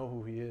 some of you know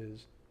who he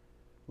is.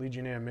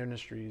 Legionnaire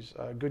Ministries,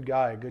 a good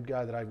guy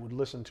that I would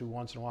listen to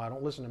once in a while. I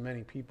don't listen to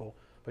many people,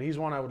 but he's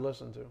one I would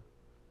listen to.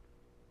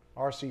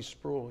 R.C.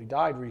 Sproul, he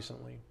died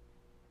recently.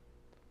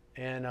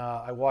 And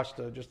I watched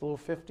just a little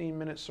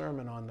 15-minute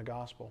sermon on the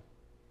gospel.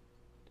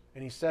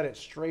 And he said it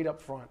straight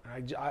up front.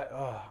 And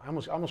I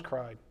almost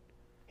cried.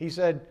 He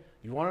said,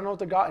 you want to know what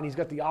the God, and he's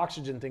got the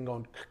oxygen thing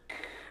going.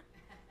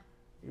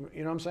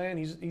 You know what I'm saying?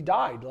 He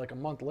died like a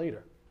month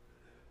later.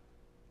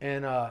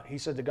 And he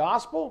said, the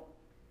gospel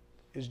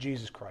is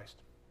Jesus Christ.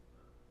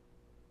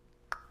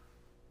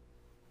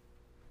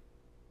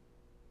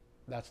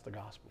 That's the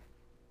gospel.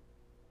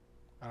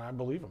 And I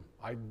believe him.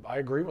 I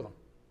agree with him.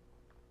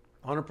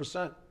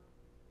 100%.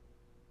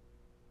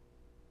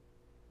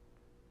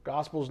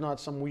 Gospel is not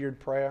some weird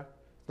prayer.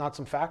 It's not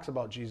some facts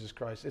about Jesus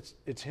Christ.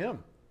 It's him.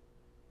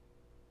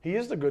 He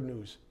is the good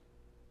news.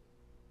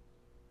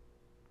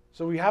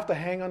 So we have to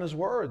hang on his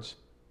words.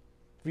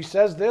 If he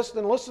says this,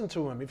 then listen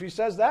to him. If he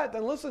says that,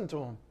 then listen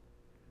to him.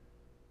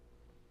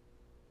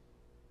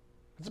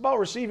 It's about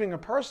receiving a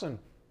person.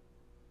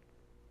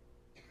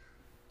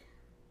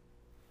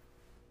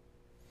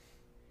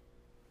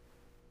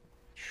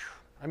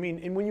 I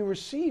mean, and when you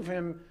receive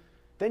him,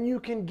 then you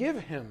can give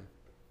him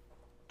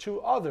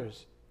to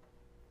others.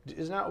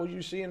 Isn't that what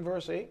you see in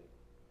verse 8?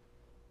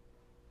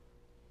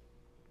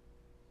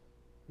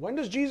 When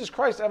does Jesus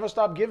Christ ever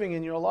stop giving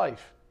in your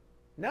life?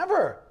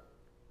 Never.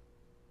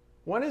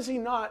 When is he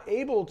not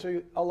able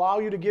to allow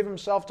you to give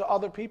himself to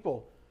other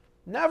people?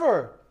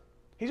 Never.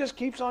 He just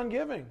keeps on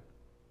giving.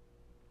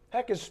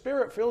 Heck, his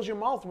spirit fills your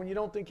mouth when you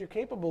don't think you're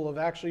capable of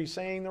actually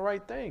saying the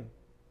right thing.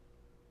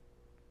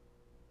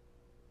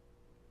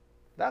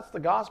 That's the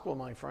gospel,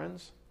 my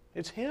friends.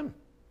 It's him.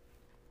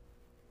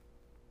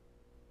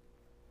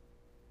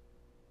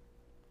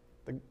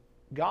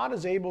 God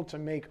is able to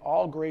make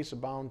all grace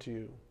abound to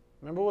you.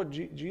 Remember what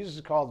Jesus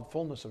is called the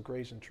fullness of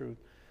grace and truth.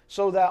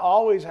 So that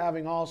always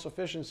having all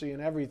sufficiency in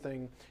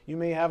everything, you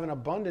may have an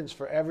abundance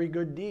for every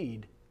good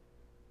deed.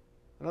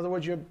 In other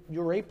words,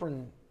 your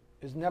apron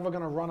is never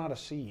going to run out of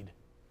seed.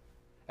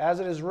 As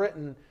it is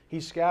written, he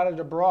scattered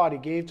abroad, he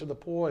gave to the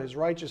poor, his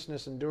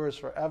righteousness endures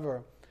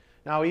forever.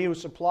 Now he who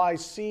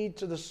supplies seed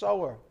to the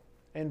sower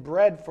and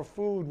bread for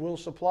food will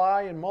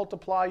supply and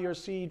multiply your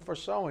seed for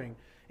sowing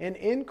and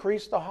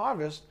increase the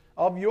harvest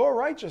of your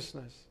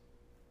righteousness.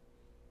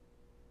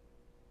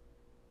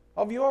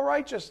 Of your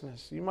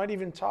righteousness. You might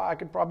even talk, I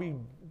could probably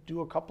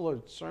do a couple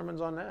of sermons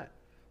on that.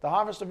 The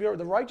harvest of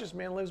the righteous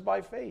man lives by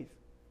faith.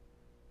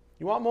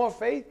 You want more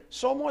faith?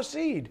 Sow more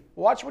seed.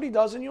 Watch what he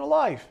does in your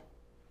life.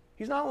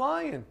 He's not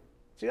lying.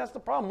 See, that's the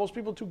problem. Most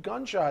people are too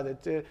gun-shy.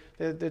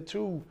 They're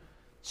too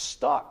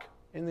stuck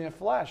in their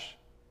flesh.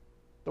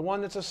 The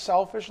one that's a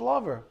selfish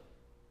lover.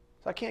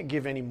 So I can't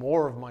give any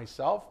more of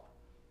myself.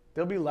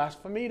 There'll be less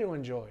for me to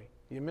enjoy.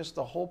 You missed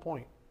the whole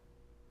point.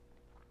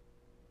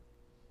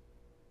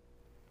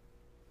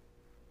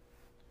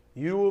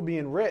 You will be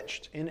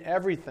enriched in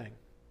everything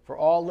for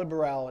all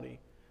liberality,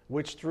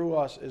 which through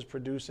us is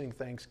producing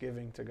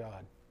thanksgiving to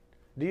God.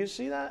 Do you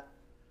see that?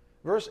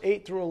 Verse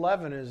 8 through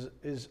 11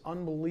 is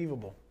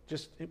unbelievable.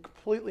 Just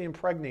completely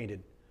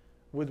impregnated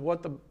with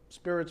what the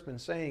Spirit's been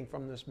saying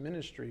from this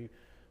ministry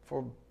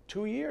for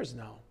 2 years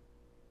now.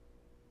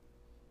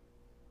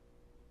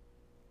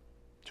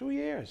 2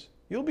 years.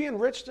 You'll be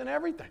enriched in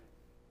everything.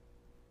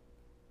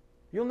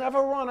 You'll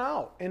never run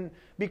out. And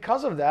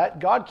because of that,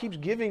 God keeps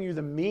giving you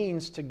the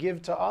means to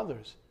give to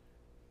others.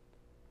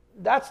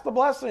 That's the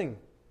blessing.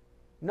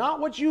 Not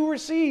what you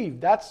receive.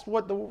 That's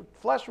what the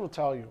flesh will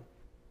tell you.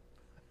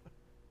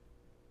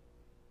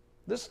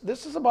 This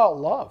is about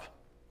love,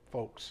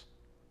 folks.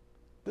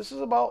 This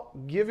is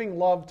about giving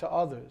love to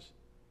others.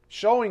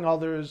 Showing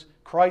others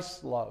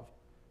Christ's love.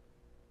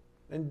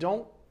 And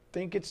don't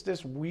think it's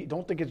just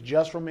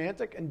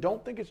romantic, and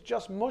don't think it's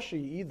just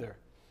mushy either.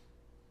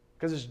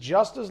 Because it's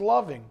just as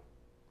loving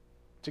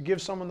to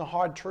give someone the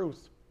hard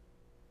truth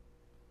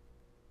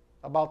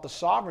about the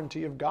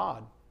sovereignty of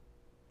God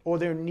or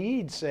their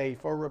need, say,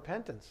 for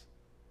repentance.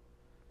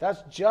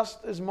 That's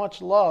just as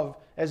much love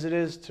as it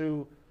is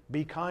to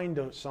be kind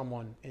to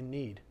someone in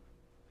need.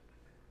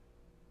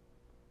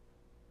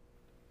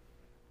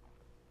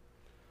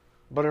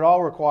 But it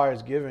all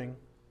requires giving.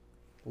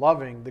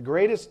 loving. The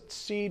greatest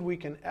seed we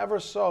can ever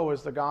sow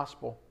is the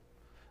gospel.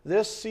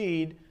 This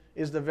seed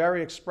is the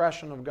very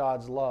expression of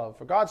God's love.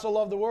 For God so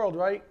loved the world,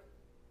 right?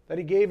 That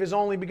He gave His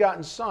only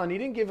begotten Son. He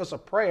didn't give us a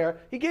prayer.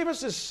 He gave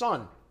us His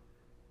Son.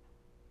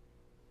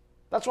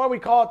 That's why we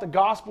call it the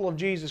gospel of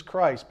Jesus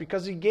Christ,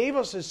 because He gave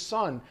us His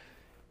Son.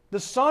 The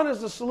Son is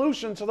the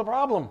solution to the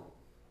problem.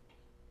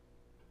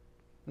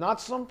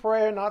 Not some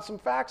prayer, not some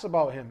facts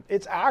about Him.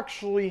 It's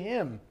actually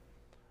Him.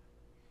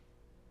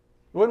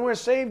 When we're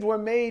saved,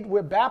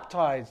 we're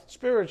baptized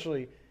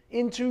spiritually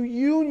into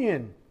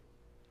union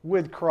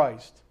with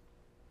Christ.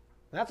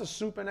 That's a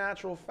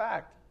supernatural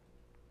fact.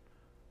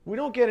 We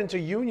don't get into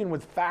union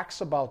with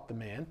facts about the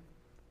man.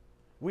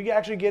 We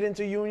actually get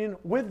into union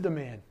with the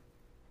man.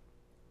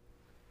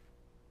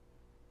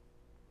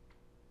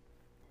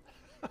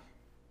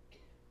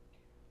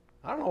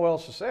 I don't know what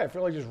else to say. I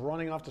feel like just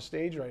running off the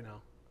stage right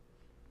now.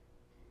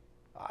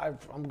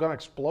 I'm going to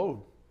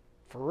explode.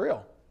 For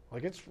real.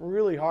 Like, it's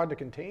really hard to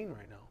contain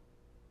right now.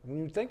 When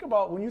you think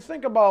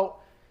about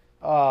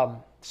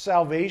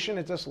salvation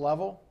at this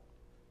level,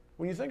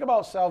 when you think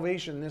about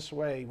salvation this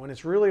way, when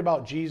it's really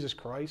about Jesus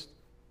Christ,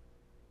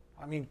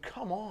 I mean,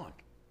 come on.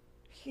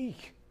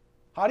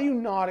 How do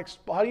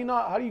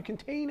you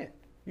contain it?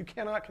 You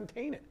cannot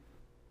contain it.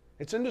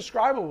 It's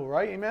indescribable,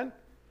 right? Amen?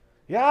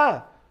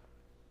 Yeah.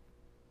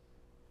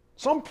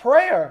 Some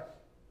prayer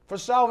for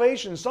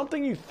salvation,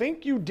 something you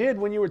think you did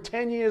when you were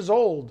 10 years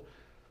old,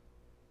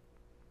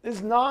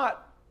 is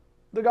not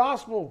the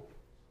gospel.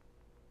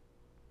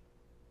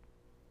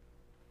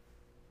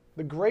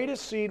 The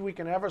greatest seed we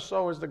can ever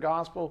sow is the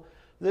gospel.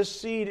 This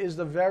seed is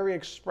the very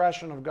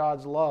expression of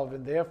God's love,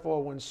 and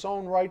therefore, when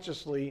sown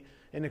righteously,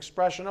 an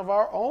expression of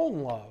our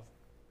own love.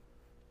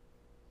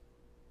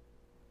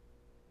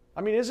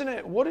 I mean, isn't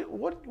it,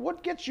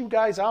 what gets you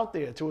guys out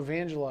there to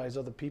evangelize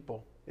other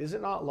people? Is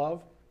it not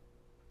love?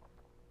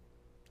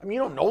 I mean, you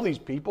don't know these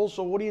people,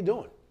 so what are you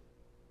doing?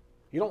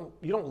 You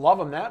don't love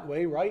them that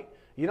way, right?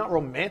 You're not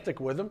romantic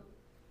with them.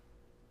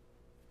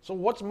 So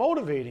what's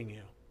motivating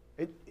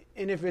you?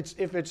 And if it's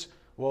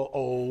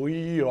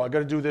I got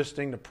to do this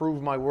thing to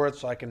prove my worth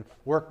so I can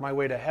work my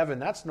way to heaven,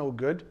 that's no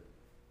good.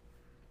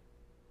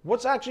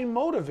 What's actually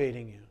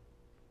motivating you?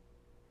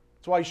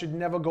 That's why you should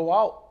never go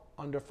out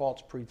under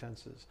false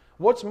pretenses.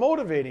 What's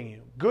motivating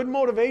you? Good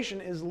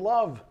motivation is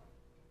love.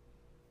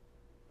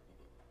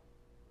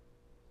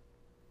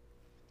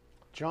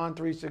 John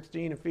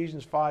 3:16,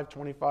 Ephesians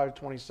 5:25,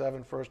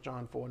 27, 1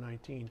 John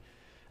 4:19.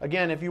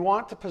 Again, if you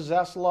want to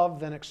possess love,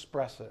 then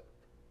express it.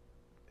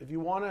 If you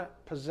want to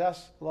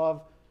possess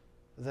love,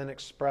 then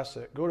express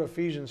it. Go to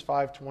Ephesians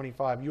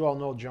 5:25. You all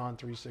know John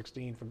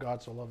 3:16, for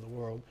God so loved the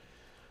world.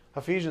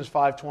 Ephesians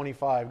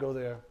 5:25, go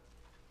there.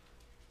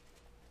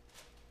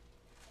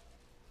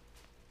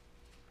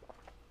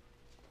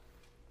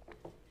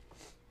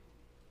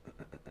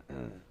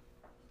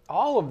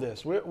 All of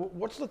this,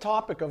 what's the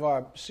topic of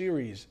our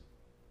series?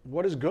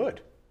 What is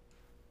good?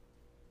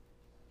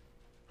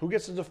 Who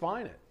gets to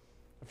define it?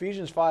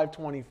 Ephesians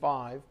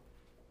 5:25.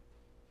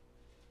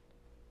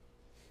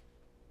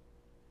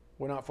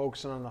 We're not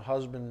focusing on the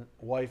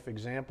husband-wife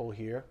example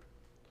here.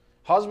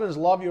 Husbands,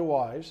 love your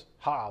wives.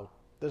 How?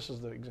 This is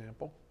the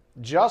example.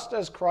 Just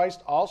as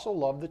Christ also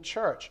loved the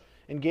church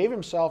and gave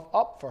Himself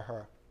up for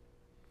her.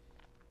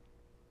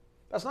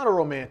 That's not a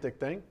romantic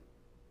thing.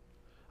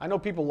 I know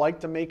people like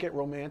to make it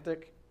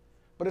romantic,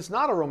 but it's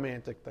not a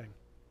romantic thing.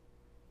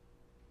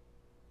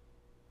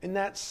 In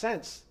that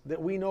sense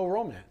that we know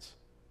romance.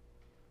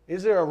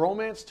 Is there a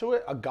romance to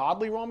it? A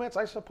godly romance?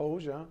 I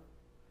suppose, yeah.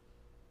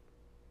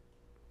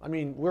 I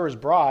mean, we're His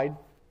bride.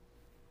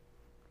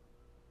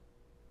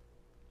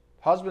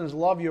 Husbands,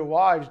 love your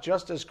wives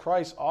just as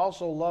Christ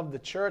also loved the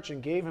church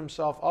and gave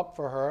Himself up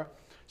for her,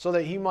 so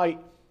that He might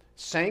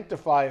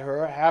sanctify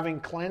her, having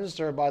cleansed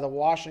her by the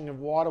washing of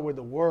water with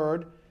the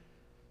word,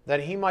 that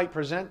He might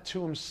present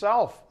to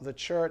Himself the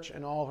church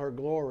in all her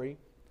glory,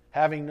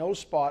 having no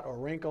spot or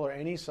wrinkle or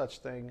any such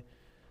thing,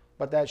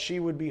 but that she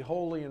would be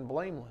holy and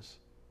blameless.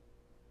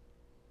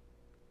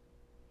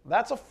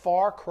 That's a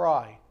far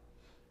cry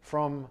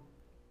from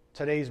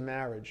today's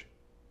marriage,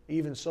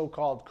 even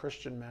so-called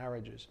Christian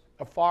marriages.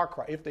 A far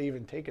cry, if they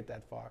even take it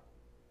that far.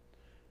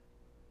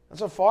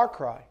 That's a far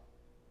cry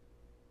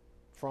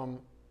from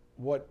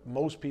what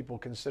most people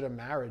consider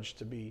marriage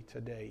to be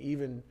today,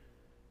 even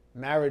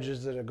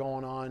marriages that are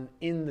going on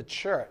in the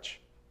church.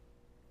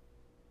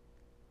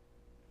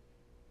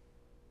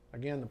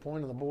 Again, the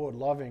point of the board,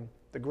 loving.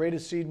 The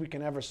greatest seed we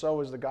can ever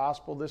sow is the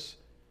gospel. This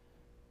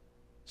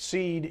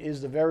seed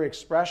is the very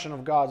expression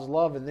of God's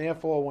love, and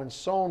therefore, when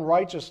sown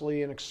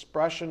righteously, an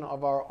expression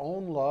of our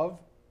own love.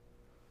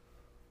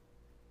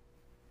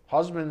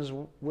 Husbands,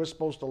 we're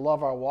supposed to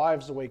love our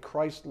wives the way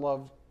Christ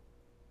loved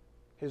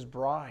His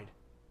bride.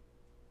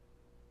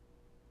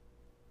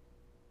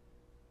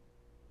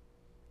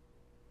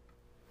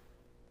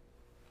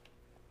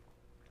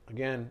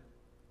 Again,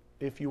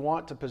 if you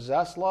want to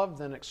possess love,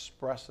 then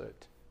express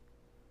it.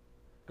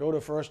 Go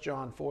to 1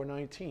 John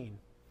 4:19.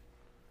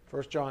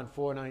 1 John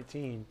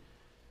 4:19.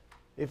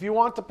 If you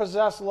want to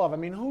possess love, I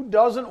mean, who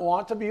doesn't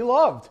want to be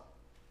loved?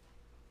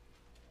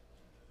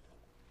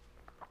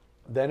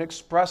 Then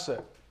express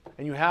it.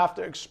 And you have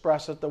to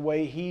express it the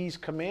way He's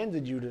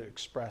commanded you to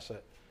express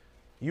it.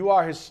 You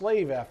are His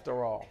slave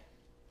after all.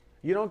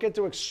 You don't get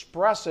to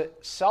express it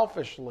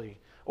selfishly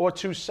or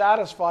to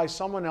satisfy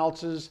someone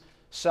else's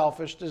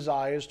selfish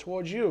desires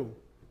towards you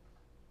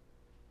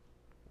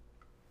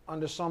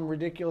under some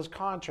ridiculous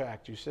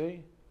contract, you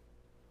see?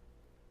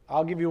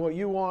 I'll give you what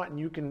you want and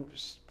you can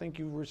think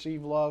you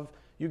receive love.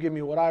 You give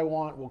me what I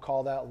want, we'll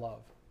call that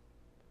love.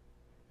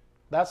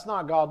 That's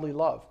not godly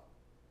love.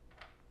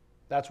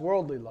 That's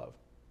worldly love.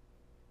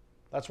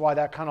 That's why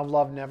that kind of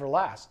love never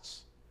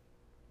lasts.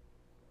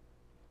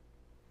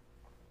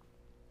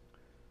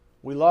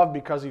 We love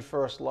because He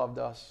first loved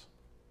us.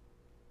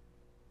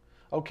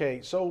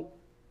 Okay, so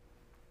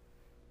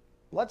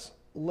let's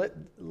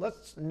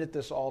knit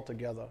this all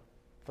together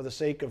for the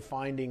sake of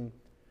finding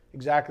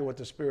exactly what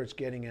the Spirit's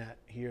getting at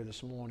here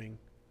this morning.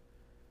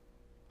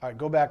 All right,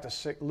 go back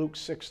to Luke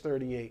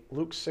 6:38.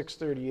 Luke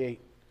 6:38.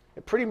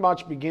 It pretty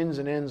much begins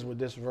and ends with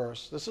this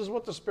verse. This is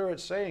what the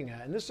Spirit's saying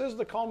at. And this is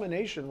the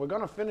culmination. We're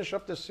going to finish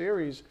up this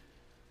series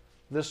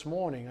this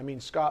morning. I mean,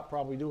 Scott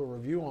probably do a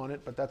review on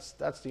it, but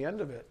that's the end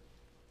of it.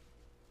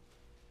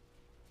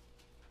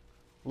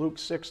 Luke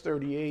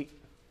 6:38.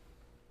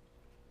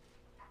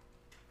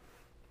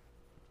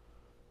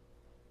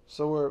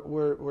 So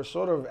we're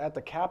sort of at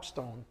the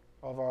capstone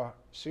of our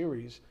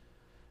series.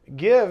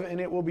 Give, and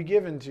it will be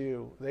given to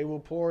you. They will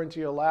pour into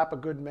your lap a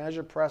good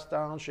measure, pressed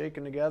down,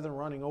 shaken together, and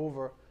running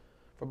over.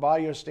 For by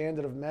your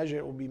standard of measure,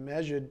 it will be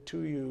measured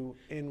to you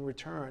in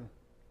return.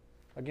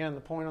 Again,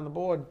 the point on the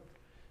board.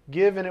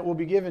 Give, and it will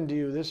be given to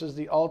you. This is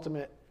the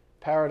ultimate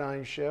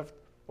paradigm shift.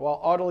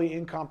 While utterly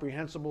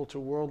incomprehensible to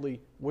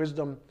worldly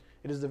wisdom,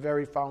 it is the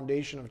very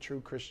foundation of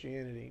true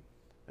Christianity.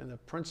 And the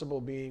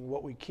principle being,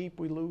 what we keep,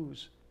 we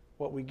lose.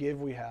 What we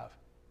give, we have.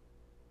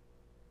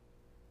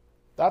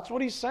 That's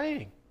what he's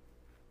saying.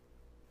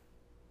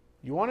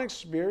 You want to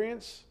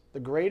experience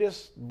the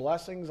greatest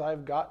blessings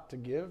I've got to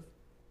give,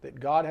 that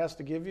God has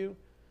to give you,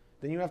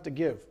 then you have to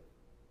give.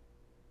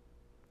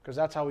 Because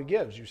that's how He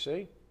gives, you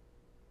see.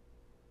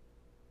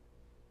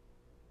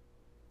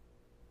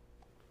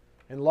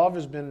 And love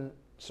has been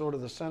sort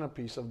of the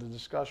centerpiece of the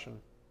discussion.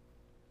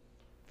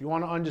 If you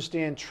want to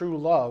understand true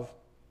love,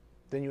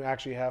 then you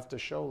actually have to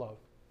show love.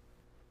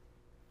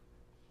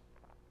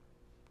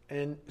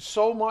 And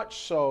so much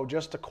so,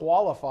 just to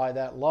qualify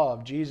that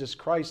love, Jesus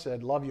Christ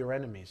said, love your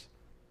enemies.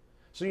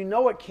 So you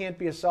know it can't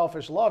be a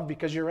selfish love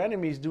because your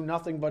enemies do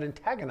nothing but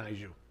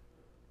antagonize you.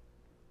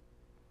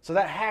 So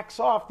that hacks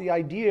off the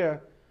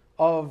idea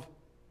of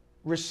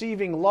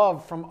receiving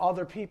love from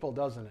other people,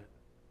 doesn't it?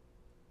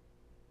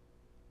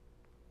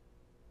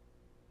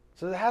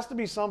 So there has to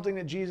be something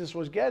that Jesus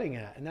was getting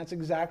at, and that's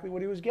exactly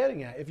what He was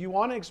getting at. If you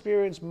want to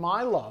experience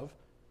my love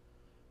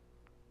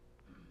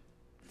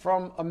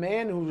from a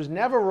man who was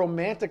never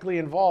romantically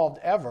involved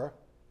ever,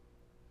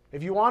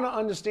 if you want to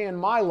understand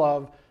my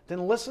love,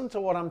 then listen to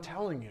what I'm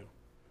telling you.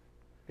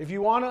 If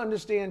you want to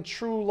understand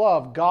true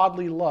love,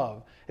 godly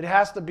love, it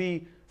has to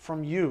be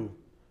from you,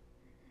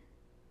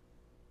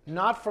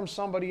 not from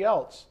somebody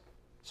else.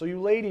 So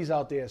you ladies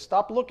out there,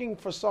 stop looking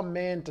for some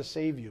man to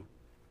save you.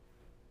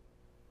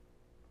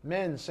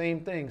 Men,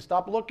 same thing.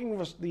 Stop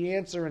looking for the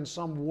answer in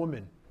some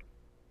woman.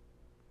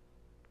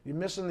 You're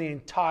missing the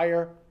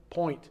entire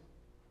point.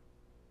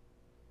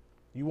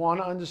 You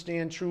want to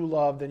understand true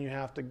love, then you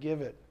have to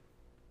give it.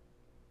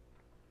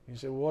 You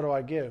say, well, what do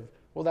I give?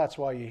 Well, that's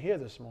why you're here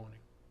this morning.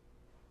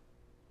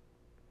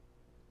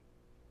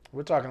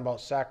 We're talking about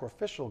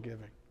sacrificial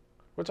giving.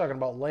 We're talking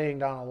about laying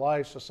down our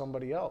lives for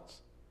somebody else.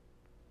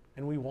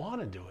 And we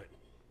want to do it.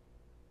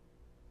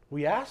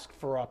 We ask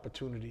for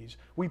opportunities.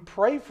 We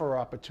pray for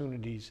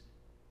opportunities.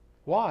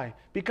 Why?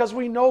 Because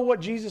we know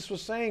what Jesus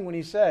was saying when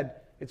He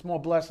said, it's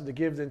more blessed to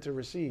give than to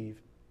receive.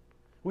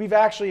 We've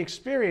actually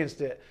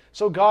experienced it.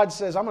 So God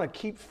says, I'm going to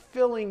keep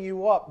filling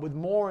you up with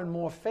more and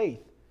more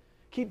faith.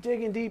 Keep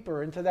digging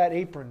deeper into that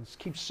apron.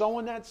 Keep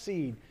sowing that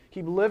seed.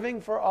 Keep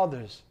living for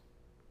others.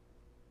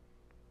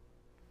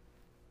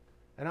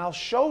 And I'll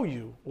show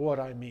you what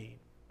I mean.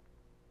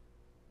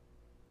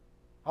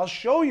 I'll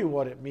show you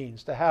what it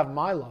means to have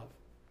my love.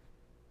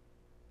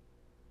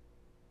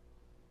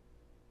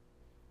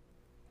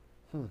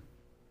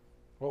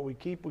 What we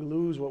keep, we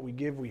lose. What we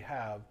give, we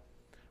have.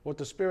 What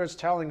the Spirit's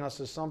telling us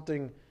is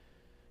something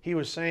He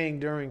was saying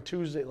during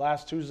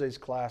last Tuesday's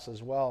class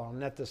as well. I'll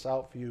net this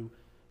out for you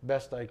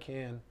best I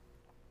can.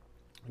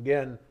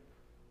 Again,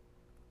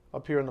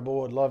 up here on the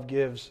board, love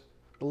gives.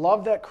 The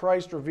love that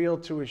Christ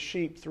revealed to His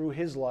sheep through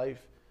His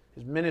life,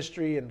 His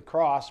ministry and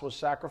cross was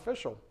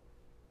sacrificial.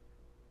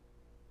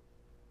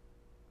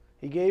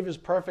 He gave His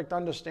perfect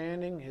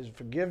understanding, His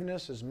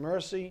forgiveness, His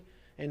mercy,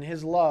 and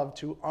His love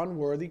to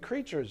unworthy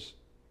creatures.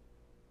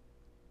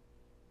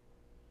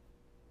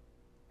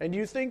 And do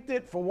you think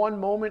that for one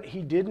moment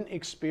He didn't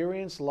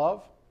experience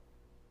love?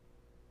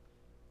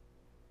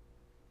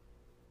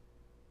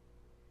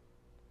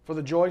 For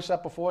the joy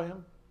set before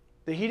Him?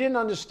 That He didn't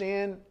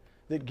understand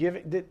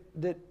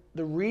that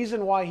the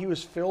reason why he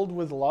was filled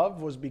with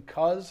love was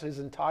because his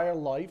entire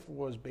life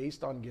was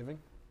based on giving?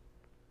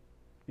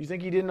 You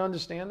think he didn't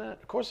understand that?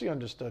 Of course he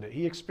understood it.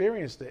 He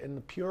experienced it in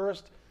the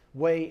purest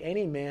way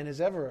any man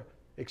has ever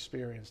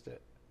experienced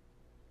it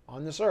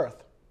on this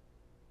earth.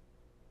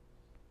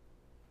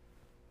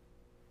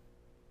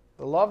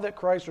 The love that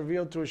Christ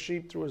revealed to his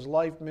sheep through his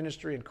life,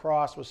 ministry, and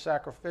cross was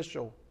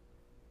sacrificial.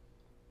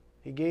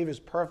 He gave his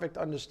perfect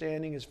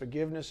understanding, his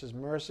forgiveness, his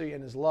mercy,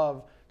 and his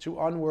love to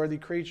unworthy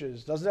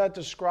creatures. Doesn't that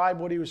describe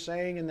what he was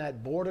saying in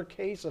that border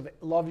case of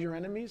love your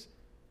enemies?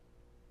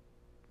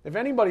 If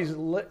anybody's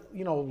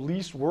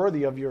least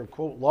worthy of your,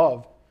 quote,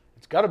 love,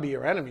 it's got to be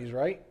your enemies,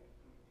 right?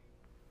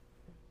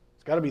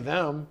 It's got to be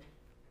them.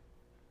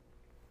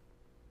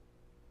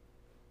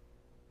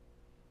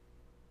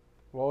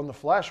 Well, in the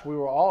flesh, we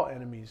were all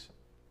enemies.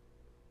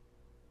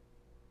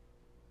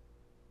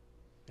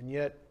 And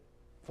yet,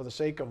 for the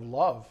sake of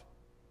love,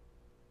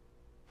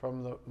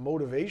 from the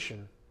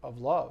motivation of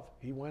love,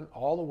 he went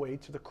all the way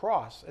to the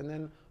cross and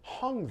then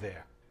hung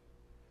there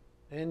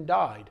and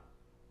died.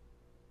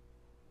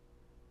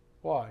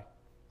 Why?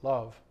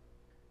 Love.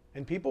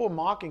 And people were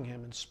mocking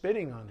him and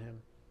spitting on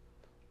him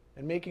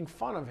and making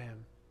fun of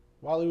him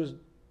while he was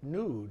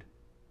nude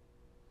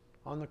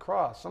on the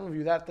cross. Some of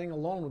you, that thing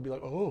alone would be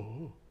like,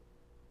 oh.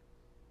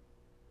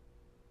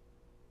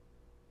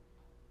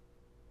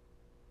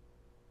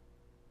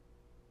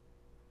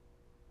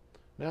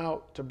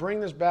 Now, to bring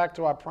this back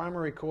to our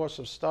primary course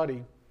of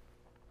study,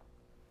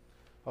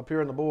 up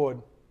here on the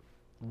board,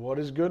 what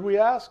is good, we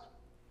ask?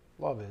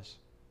 Love is.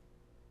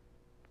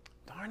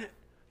 Darn it.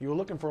 You were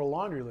looking for a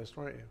laundry list,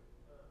 weren't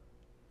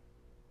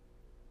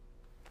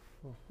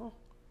you?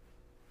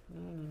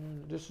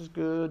 This is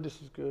good,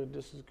 this is good,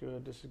 this is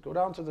good, this is... Go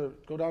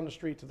down the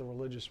street to the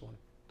religious one,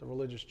 the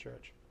religious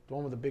church, the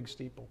one with the big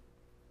steeple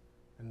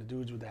and the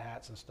dudes with the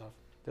hats and stuff.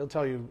 They'll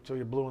tell you till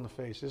you're blue in the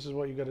face, this is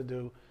what you got to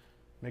do.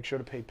 Make sure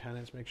to pay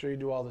penance. Make sure you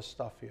do all this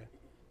stuff here.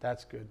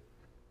 That's good.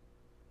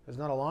 There's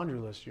not a laundry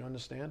list, you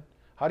understand?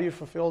 How do you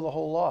fulfill the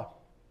whole law?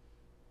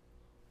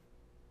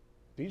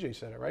 DJ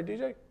said it, right,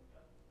 DJ?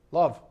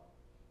 Love.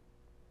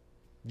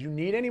 Do you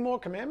need any more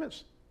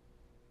commandments?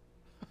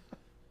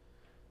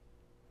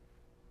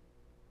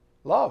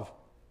 Love.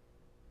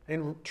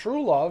 And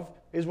true love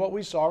is what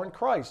we saw in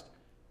Christ,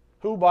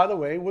 who, by the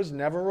way, was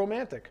never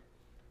romantic.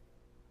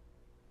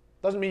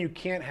 Doesn't mean you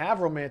can't have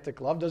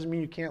romantic love. Doesn't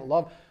mean you can't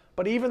love.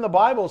 But even the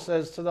Bible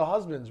says to the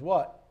husbands,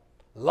 what?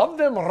 Love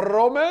them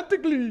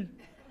romantically.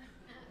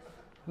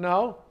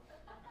 No.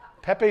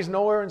 Pepe's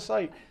nowhere in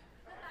sight.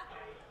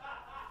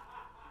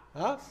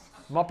 Huh?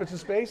 Muppets in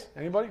Space?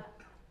 Anybody?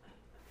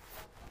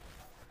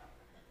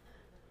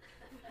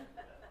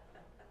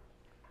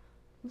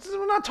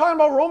 We're not talking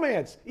about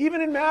romance.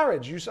 Even in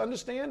marriage, you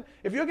understand?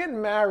 If you're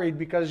getting married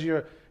because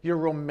you're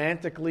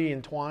romantically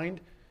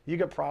entwined, you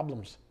got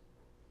problems.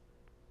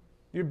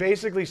 You're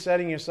basically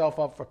setting yourself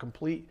up for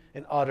complete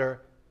and utter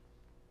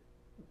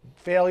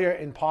failure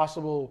and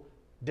possible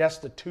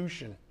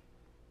destitution.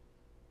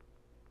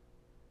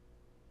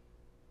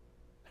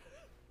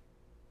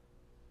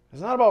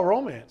 It's not about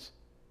romance.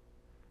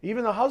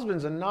 Even the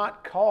husbands are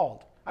not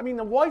called. I mean,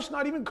 the wife's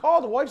not even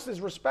called. The wife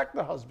says, respect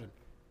the husband.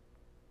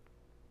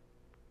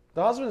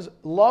 The husbands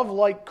love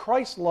like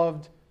Christ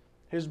loved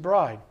his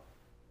bride.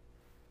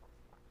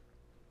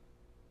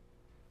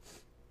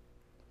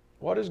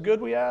 What is good,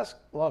 we ask?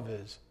 Love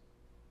is.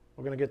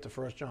 We're going to get to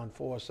 1 John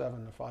 4,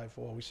 7 to 5,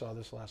 4. We saw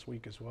this last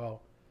week as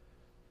well.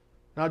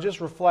 Now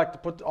just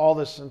reflect, put all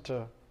this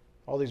into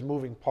all these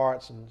moving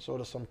parts and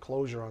sort of some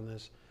closure on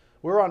this.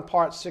 We're on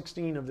part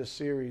 16 of this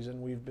series,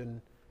 and we've been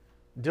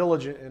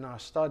diligent in our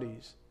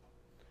studies.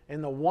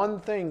 And the one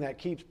thing that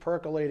keeps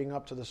percolating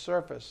up to the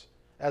surface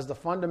as the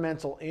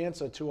fundamental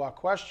answer to our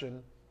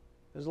question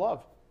is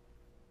love.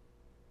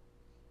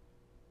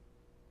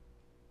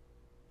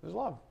 There's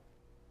love.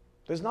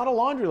 There's not a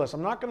laundry list.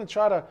 I'm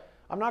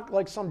not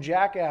like some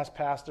jackass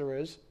pastor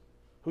is,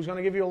 who's going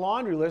to give you a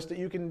laundry list that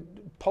you can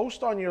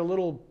post on your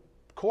little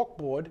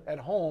corkboard at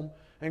home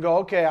and go,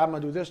 okay, I'm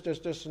going to do this, this,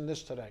 this, and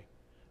this today.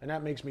 And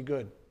that makes me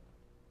good.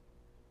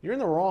 You're in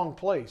the wrong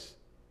place.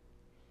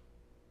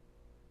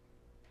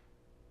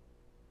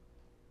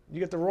 You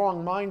get the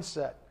wrong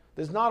mindset.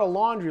 There's not a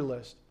laundry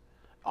list.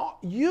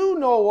 You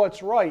know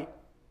what's right.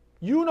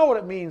 You know what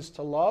it means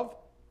to love.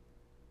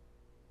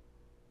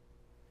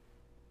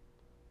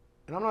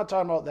 And I'm not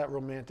talking about that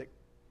romantic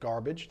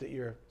garbage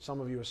that some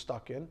of you are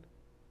stuck in,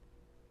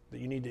 that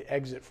you need to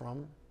exit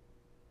from.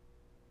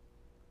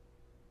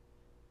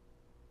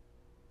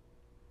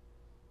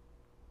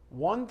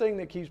 One thing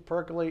that keeps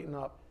percolating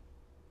up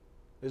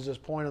is this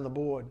point on the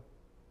board.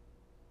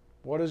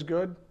 What is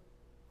good?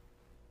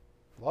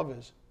 Love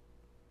is.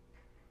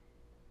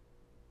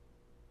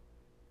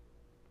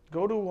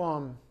 Go to,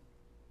 oh,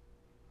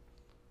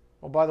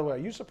 by the way, are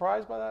you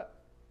surprised by that?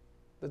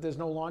 That there's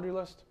no laundry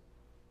list?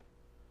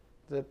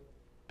 That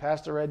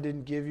Pastor Ed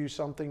didn't give you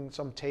some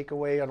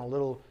takeaway on a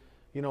little,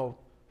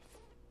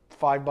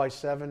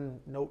 5x7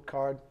 note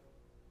card?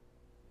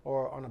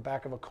 Or on the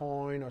back of a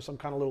coin, or some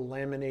kind of little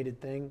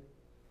laminated thing?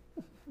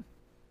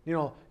 You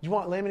know, do you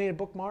want laminated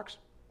bookmarks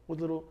with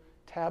little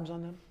tabs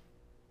on them?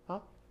 Huh?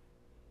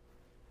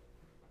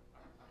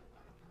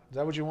 Is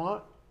that what you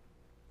want?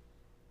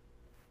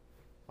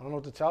 I don't know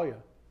what to tell you.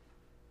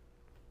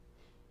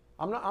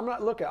 I'm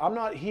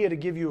not here to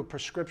give you a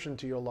prescription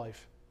to your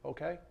life,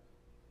 okay?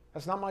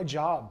 That's not my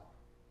job.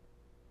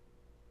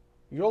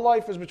 Your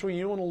life is between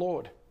you and the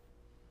Lord.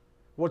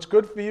 What's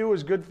good for you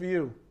is good for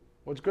you.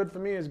 What's good for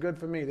me is good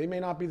for me. They may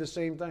not be the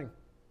same thing.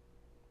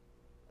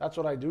 That's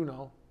what I do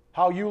know.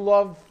 How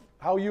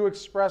you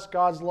express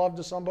God's love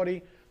to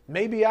somebody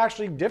may be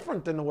actually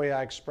different than the way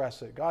I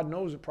express it. God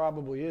knows it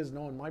probably is,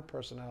 knowing my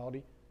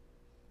personality.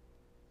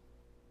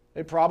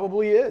 It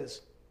probably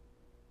is.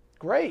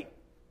 Great.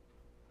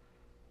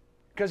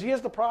 Because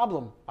here's the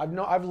problem.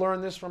 I've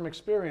learned this from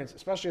experience,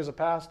 especially as a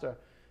pastor.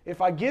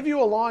 If I give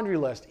you a laundry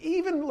list,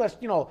 even list,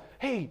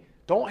 hey,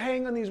 don't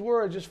hang on these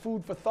words, just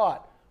food for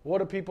thought. What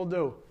do people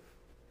do?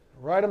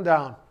 Write them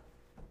down.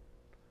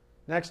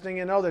 Next thing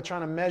you know, they're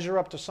trying to measure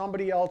up to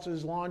somebody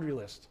else's laundry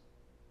list.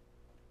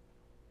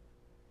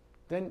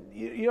 Then,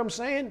 you know what I'm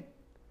saying?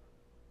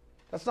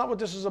 That's not what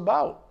this is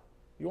about.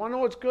 You want to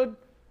know what's good?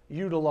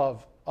 You to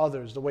love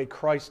others the way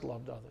Christ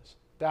loved others.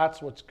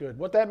 That's what's good.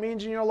 What that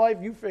means in your life,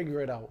 you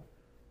figure it out.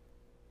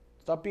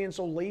 Stop being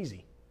so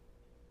lazy.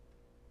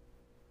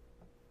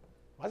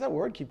 Why does that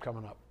word keep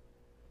coming up?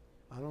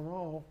 I don't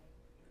know.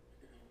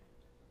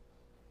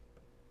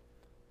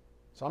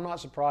 So I'm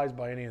not surprised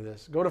by any of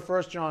this. Go to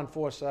 1 John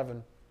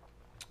 4:7.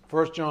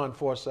 1 John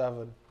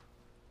 4:7.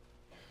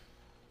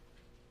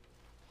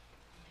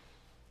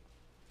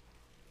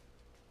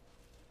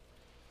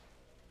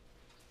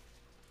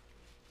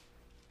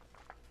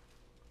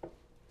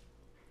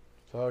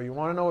 So you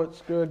want to know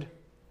what's good?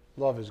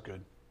 Love is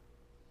good.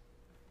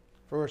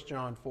 1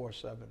 John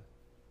 4:7.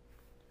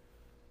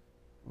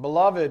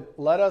 Beloved,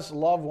 let us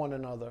love one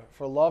another,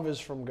 for love is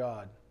from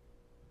God.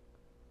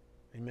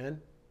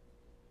 Amen?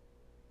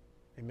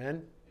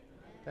 Amen?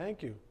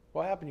 Thank you.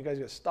 What happened? You guys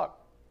got stuck.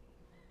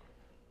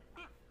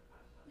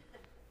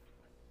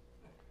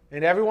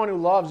 And everyone who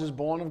loves is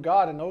born of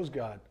God and knows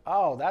God.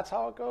 Oh, that's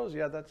how it goes?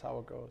 Yeah, that's how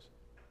it goes.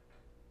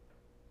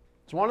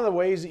 It's one of the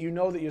ways that you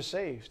know that you're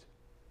saved.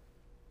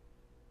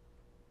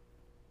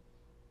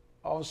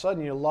 All of a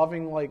sudden, you're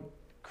loving like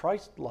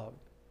Christ loved.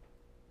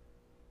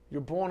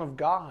 You're born of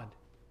God.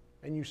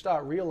 And you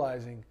start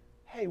realizing,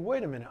 hey,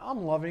 wait a minute,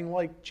 I'm loving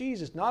like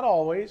Jesus. Not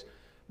always,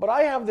 but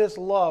I have this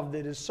love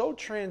that is so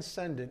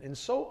transcendent and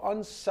so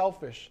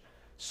unselfish.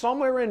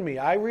 Somewhere in me,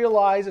 I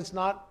realize it's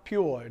not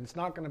pure. It's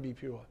not going to be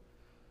pure.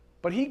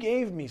 But He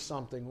gave me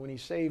something when He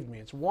saved me.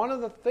 It's one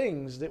of the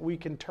things that we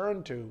can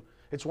turn to.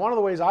 It's one of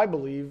the ways I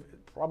believe,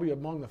 probably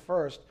among the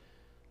first,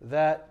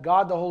 that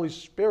God the Holy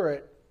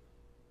Spirit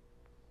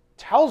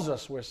tells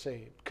us we're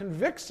saved,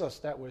 convicts us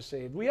that we're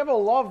saved. We have a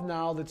love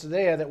now that's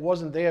there that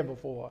wasn't there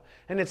before.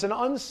 And it's an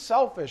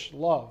unselfish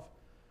love.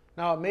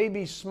 Now, it may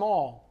be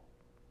small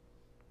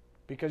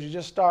because you're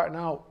just starting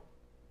out,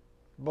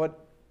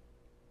 but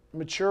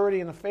maturity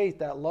in the faith,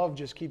 that love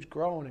just keeps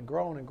growing and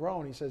growing and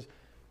growing. He says,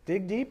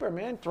 dig deeper,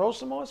 man. Throw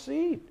some more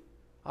seed.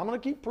 I'm going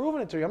to keep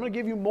proving it to you. I'm going to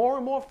give you more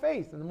and more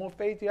faith. And the more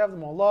faith you have, the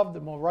more love,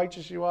 the more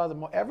righteous you are, the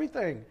more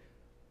everything,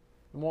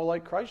 the more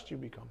like Christ you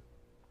become,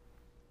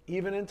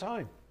 even in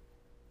time.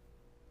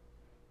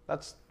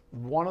 That's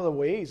one of the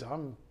ways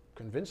I'm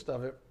convinced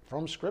of it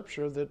from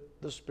Scripture,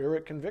 that the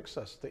Spirit convicts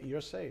us that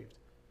you're saved.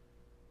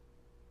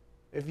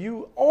 If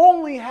you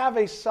only have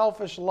a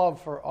selfish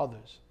love for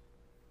others,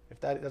 if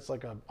that's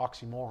like an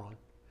oxymoron,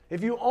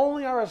 if you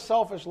only are a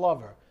selfish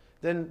lover,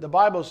 then the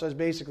Bible says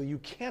basically you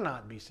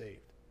cannot be saved.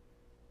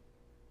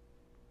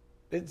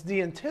 It's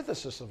the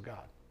antithesis of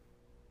God.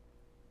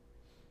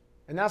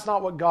 And that's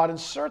not what God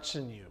inserts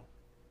in you.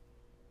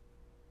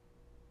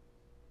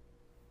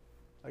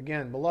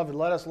 Again, beloved,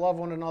 let us love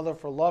one another,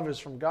 for love is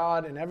from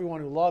God, and everyone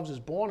who loves is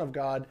born of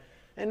God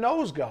and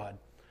knows God.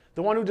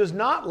 The one who does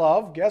not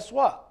love, guess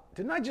what?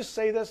 Didn't I just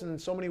say this in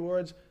so many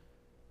words?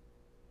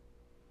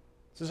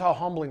 This is how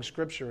humbling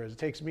Scripture is. It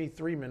takes me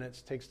 3 minutes.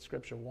 It takes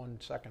Scripture 1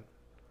 second.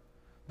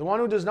 The one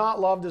who does not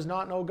love does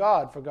not know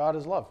God, for God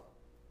is love.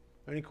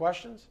 Any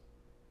questions?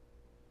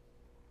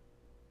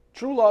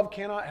 True love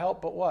cannot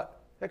help but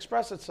what?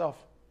 Express itself.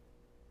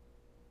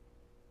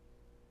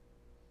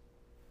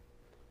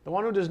 The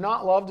one who does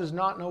not love does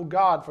not know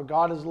God, for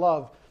God is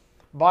love.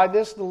 By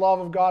this the love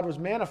of God was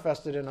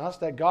manifested in us,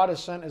 that God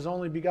has sent His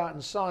only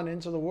begotten Son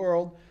into the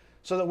world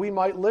so that we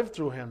might live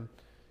through Him.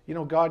 You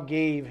know, God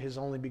gave His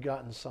only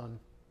begotten Son.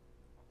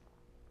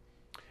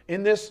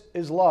 In this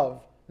is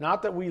love,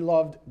 not that we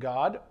loved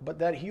God, but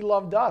that He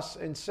loved us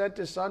and sent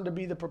His Son to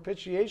be the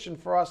propitiation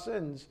for our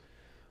sins.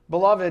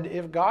 Beloved,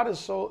 if God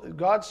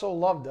so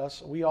loved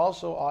us, we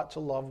also ought to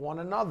love one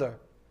another.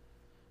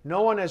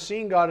 No one has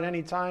seen God at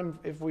any time.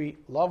 If we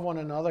love one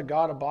another,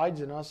 God abides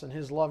in us, and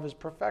His love is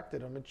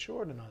perfected or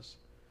matured in us.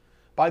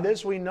 By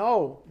this we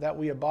know that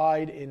we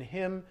abide in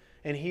Him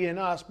and He in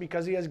us,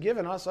 because He has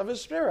given us of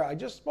His Spirit. I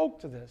just spoke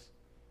to this.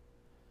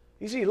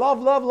 You see,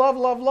 love, love, love,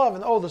 love, love,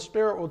 and the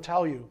Spirit will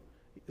tell you.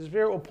 The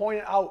Spirit will point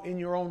it out in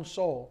your own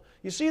soul.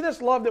 You see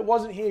this love that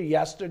wasn't here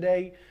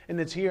yesterday and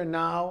it's here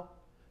now?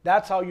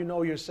 That's how you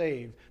know you're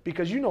saved.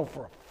 Because you know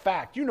for a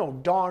fact, you know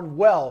darn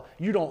well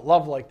you don't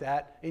love like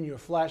that in your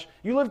flesh.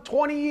 You lived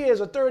 20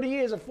 years or 30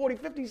 years or 40,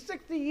 50,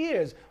 60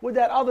 years with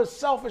that other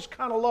selfish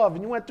kind of love.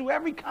 And you went through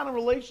every kind of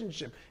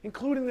relationship,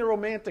 including the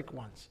romantic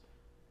ones.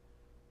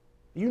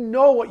 You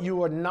know what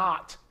you are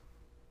not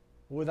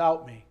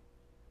without me.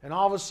 And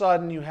all of a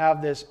sudden you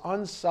have this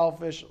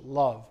unselfish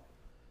love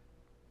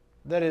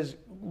that is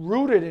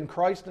rooted in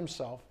Christ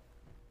himself.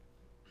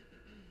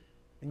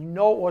 And you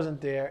know it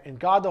wasn't there, and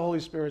God the Holy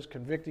Spirit is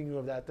convicting you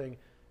of that thing.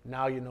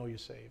 Now you know you're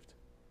saved.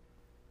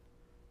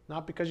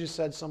 Not because you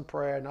said some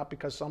prayer, not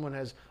because someone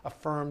has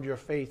affirmed your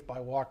faith by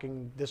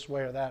walking this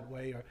way or that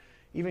way, or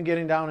even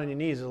getting down on your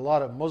knees. There's a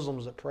lot of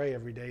Muslims that pray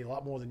every day, a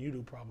lot more than you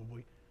do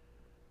probably.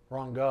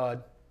 Wrong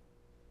God.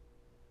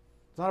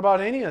 It's not about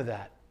any of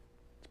that.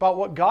 It's about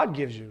what God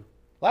gives you.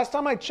 Last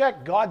time I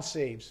checked, God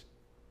saves.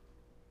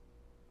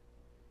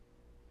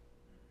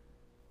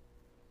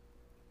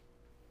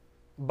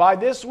 By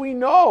this we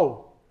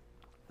know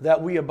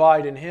that we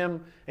abide in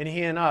him and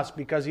he in us,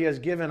 because he has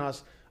given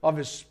us of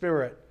his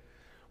Spirit.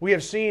 We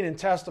have seen and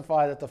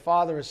testify that the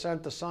Father has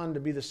sent the Son to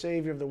be the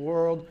Savior of the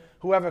world.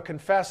 Whoever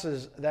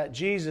confesses that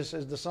Jesus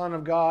is the Son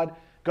of God,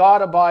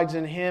 God abides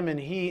in him and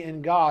he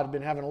in God. I've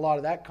been having a lot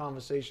of that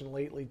conversation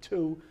lately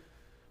too.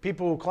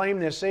 People who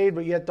claim they're saved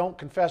but yet don't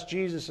confess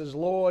Jesus as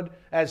Lord,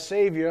 as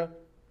Savior,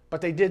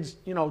 but they did,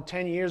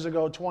 10 years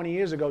ago, 20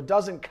 years ago,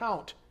 doesn't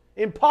count.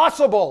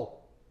 Impossible!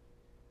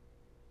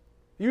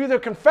 You either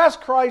confess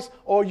Christ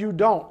or you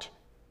don't.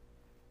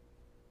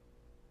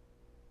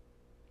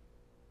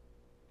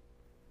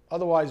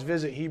 Otherwise,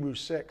 visit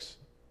Hebrews 6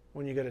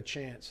 when you get a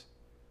chance.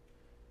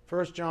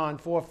 1 John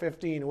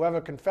 4:15,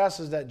 whoever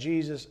confesses that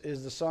Jesus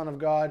is the Son of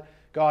God,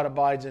 God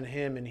abides in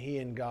him and he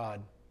in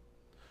God.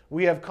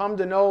 We have come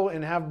to know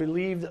and have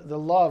believed the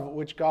love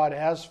which God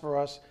has for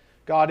us.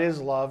 God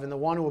is love, and the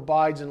one who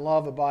abides in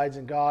love abides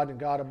in God, and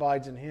God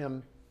abides in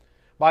him.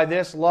 By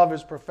this, love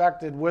is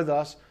perfected with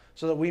us,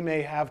 so that we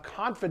may have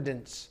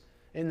confidence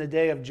in the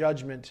day of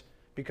judgment,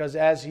 because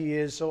as he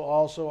is, so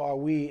also are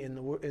we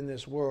in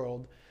this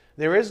world.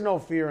 There is no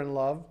fear in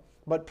love,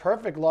 but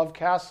perfect love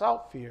casts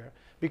out fear,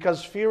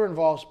 because fear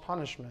involves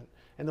punishment,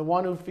 and the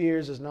one who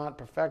fears is not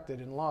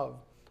perfected in love.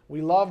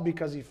 We love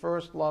because he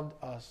first loved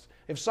us.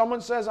 If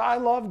someone says, I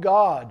love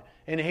God,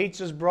 and hates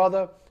his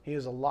brother, he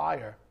is a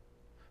liar.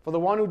 For the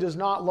one who does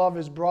not love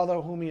his brother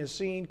whom he has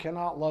seen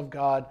cannot love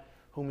God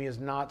whom he has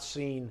not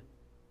seen.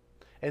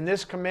 And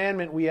this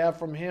commandment we have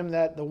from him,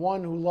 that the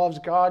one who loves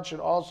God should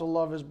also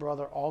love his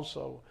brother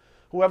also.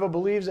 Whoever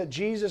believes that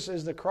Jesus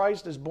is the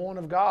Christ is born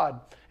of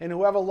God, and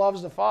whoever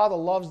loves the Father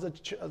loves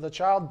the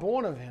child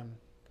born of him.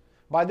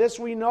 By this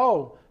we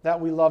know that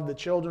we love the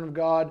children of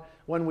God,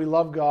 when we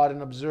love God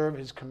and observe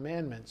his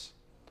commandments.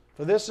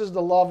 For this is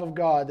the love of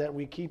God, that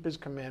we keep his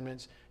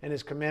commandments, and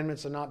his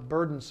commandments are not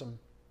burdensome.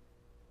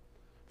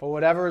 For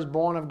whatever is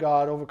born of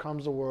God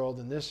overcomes the world,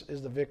 and this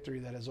is the victory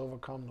that has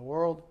overcome the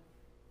world,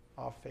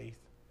 our faith.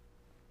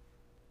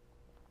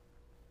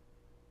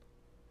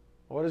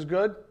 What is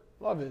good?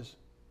 Love is.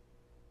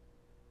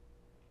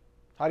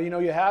 How do you know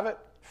you have it?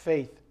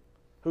 Faith.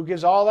 Who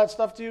gives all that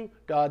stuff to you?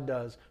 God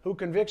does. Who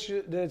convicts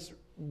you that it's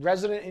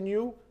resident in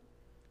you?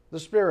 The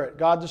Spirit.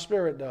 God the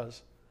Spirit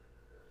does.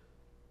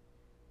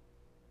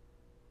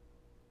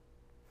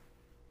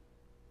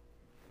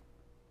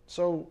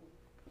 So,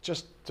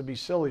 just to be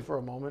silly for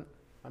a moment,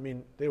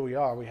 there we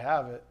are. We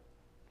have it.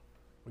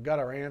 We got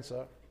our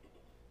answer.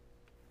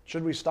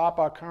 Should we stop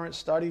our current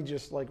study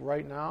just like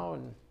right now,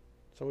 and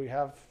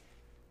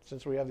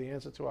since we have the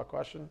answer to our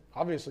question?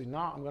 Obviously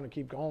not. I'm going to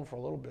keep going for a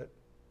little bit.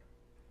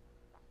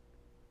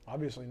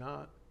 Obviously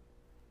not.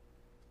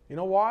 You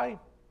know why?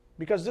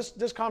 Because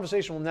this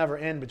conversation will never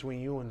end between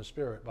you and the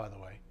Spirit, by the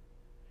way.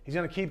 He's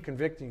going to keep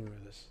convicting you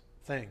of this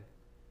thing.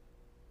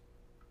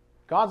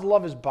 God's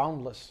love is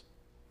boundless,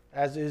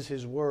 as is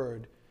his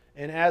word.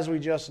 And as we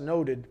just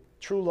noted,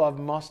 true love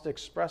must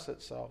express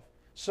itself.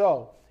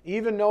 So,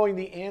 even knowing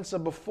the answer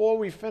before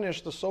we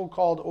finish the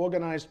so-called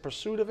organized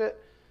pursuit of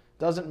it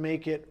doesn't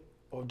make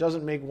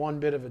one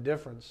bit of a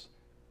difference.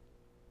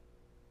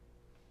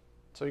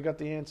 So you got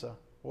the answer.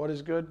 What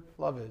is good?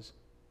 Love is.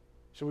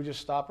 Should we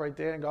just stop right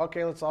there and go,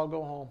 okay, let's all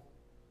go home?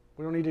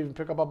 We don't need to even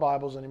pick up our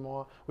Bibles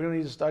anymore. We don't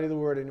need to study the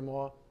Word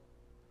anymore.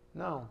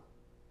 No.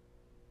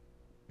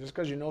 Just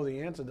because you know the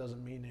answer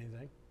doesn't mean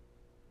anything.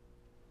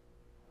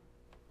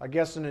 I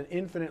guess in an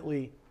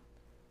infinitely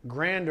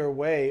grander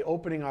way,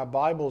 opening our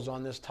Bibles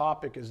on this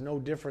topic is no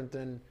different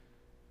than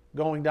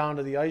going down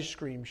to the ice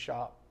cream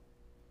shop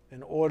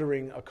and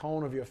ordering a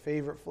cone of your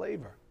favorite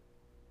flavor.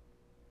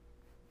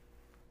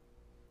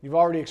 You've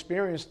already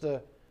experienced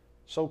the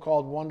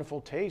so-called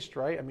wonderful taste,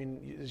 right?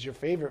 It's your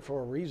favorite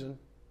for a reason.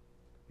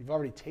 You've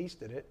already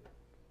tasted it.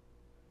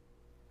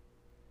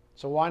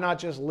 So why not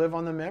just live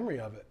on the memory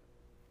of it?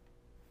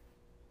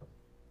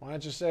 Why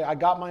not just say, I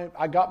got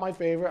my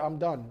favorite, I'm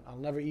done. I'll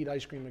never eat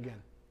ice cream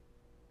again.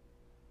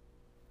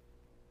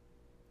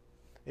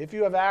 If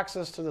you have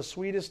access to the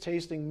sweetest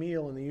tasting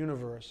meal in the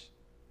universe,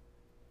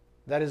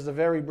 that is the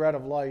very bread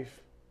of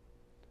life,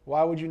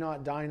 why would you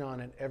not dine on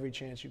it every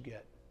chance you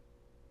get?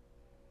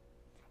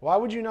 Why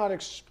would you not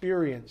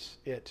experience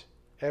it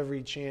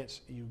every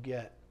chance you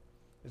get?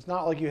 It's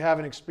not like you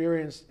haven't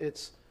experienced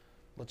its,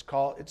 let's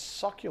call it, its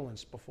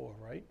succulence before,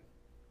 right?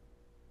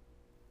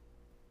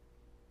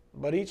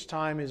 But each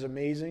time is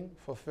amazing,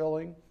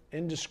 fulfilling,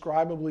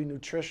 indescribably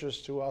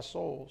nutritious to our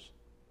souls.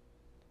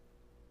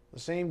 The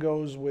same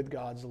goes with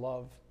God's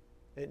love.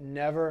 It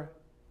never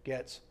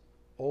gets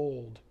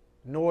old,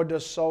 nor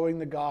does sowing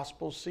the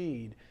gospel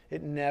seed.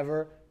 It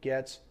never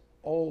gets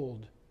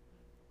old.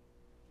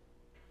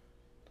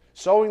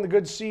 Sowing the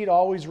good seed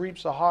always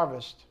reaps a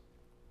harvest.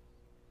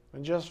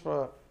 And just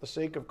for the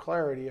sake of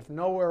clarity, if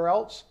nowhere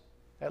else,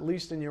 at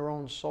least in your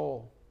own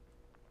soul.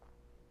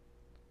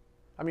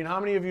 I mean, how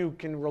many of you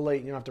can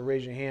relate? You don't have to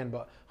raise your hand,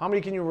 but how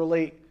many can you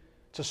relate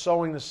to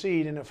sowing the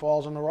seed and it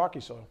falls on the rocky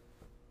soil?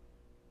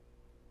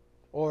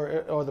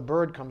 Or the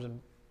bird comes and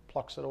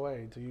plucks it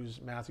away, to use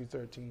Matthew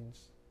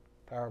 13's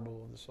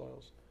parable of the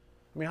soils.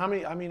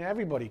 I mean,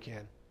 everybody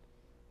can.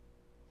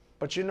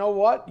 But you know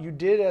what? You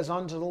did as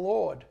unto the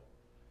Lord.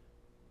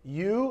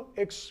 You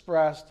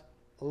expressed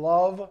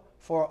love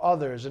for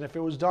others. And if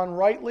it was done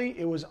rightly,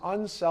 it was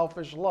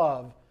unselfish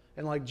love.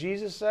 And like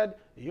Jesus said,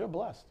 you're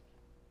blessed.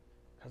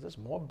 Because it's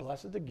more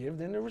blessed to give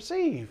than to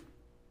receive.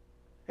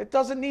 It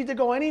doesn't need to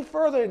go any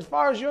further. As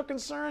far as you're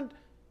concerned,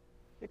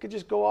 it could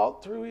just go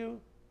out through you.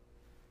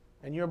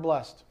 And you're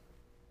blessed.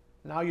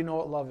 Now you know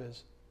what love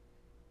is.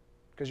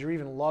 Because you're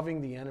even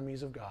loving the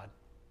enemies of God.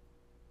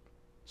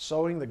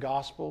 Sowing the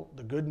gospel,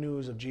 the good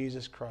news of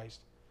Jesus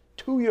Christ,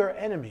 to your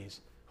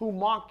enemies who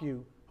mock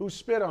you, who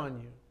spit on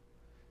you,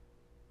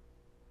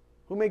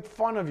 who make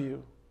fun of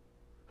you,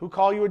 who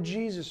call you a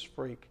Jesus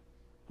freak,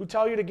 who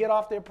tell you to get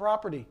off their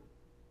property.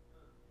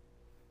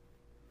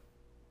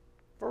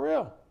 For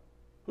real.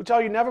 Who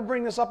tell you never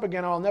bring this up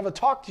again or I'll never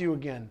talk to you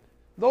again.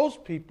 Those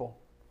people.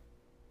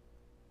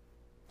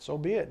 So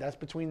be it. That's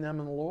between them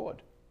and the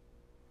Lord.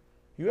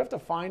 You have to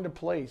find a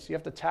place. You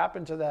have to tap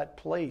into that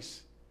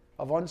place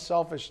of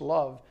unselfish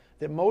love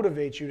that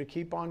motivates you to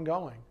keep on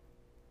going.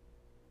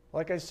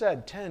 Like I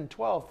said, 10,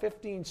 12,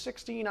 15,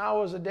 16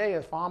 hours a day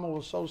a farmer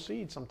will sow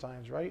seed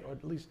sometimes, right? Or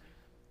at least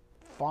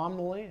farm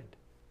the land.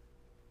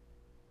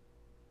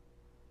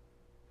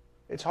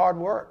 It's hard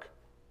work.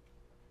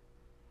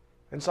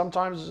 And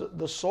sometimes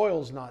the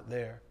soil's not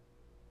there.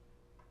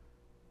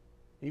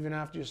 Even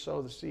after you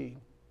sow the seed.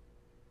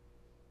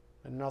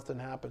 And nothing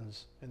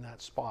happens in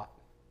that spot.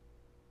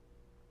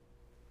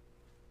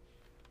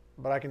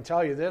 But I can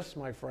tell you this,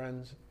 my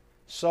friends.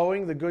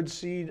 Sowing the good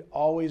seed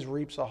always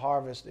reaps a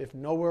harvest, if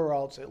nowhere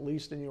else, at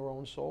least in your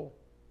own soul.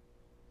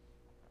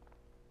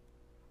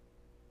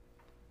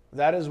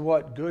 That is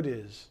what good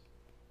is.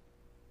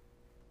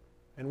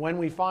 And when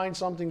we find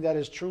something that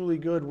is truly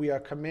good, we are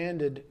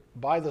commanded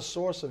by the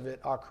source of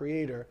it, our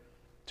Creator,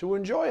 to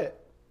enjoy it.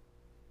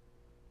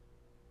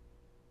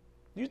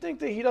 Do you think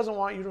that He doesn't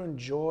want you to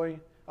enjoy?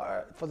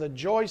 For the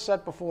joy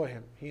set before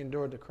Him, He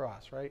endured the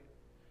cross, right?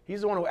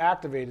 He's the one who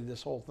activated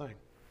this whole thing.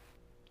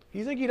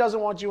 You think He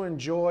doesn't want you to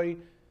enjoy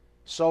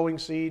sowing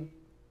seed?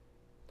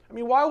 I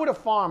mean, why would a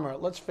farmer,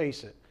 let's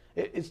face it,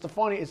 it's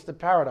the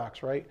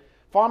paradox, right?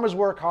 Farmers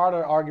work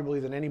harder,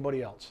 arguably, than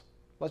anybody else.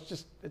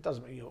 It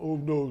doesn't mean, oh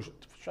no,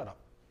 shut up,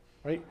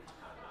 right?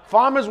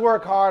 Farmers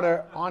work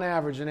harder on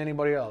average than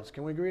anybody else.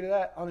 Can we agree to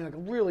that? I mean, like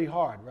really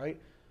hard, right?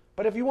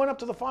 But if you went up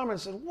to the farmer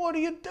and said, what are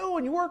you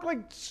doing? You work like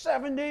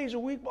 7 days a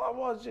week, blah,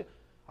 blah, blah.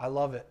 I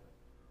love it.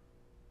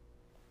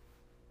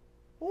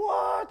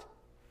 What?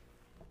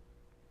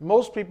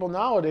 Most people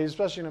nowadays,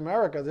 especially in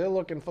America, they're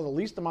looking for the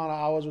least amount of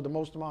hours with the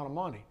most amount of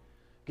money.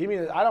 I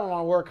don't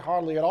want to work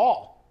hardly at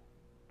all.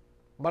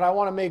 But I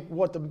want to make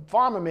what the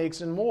farmer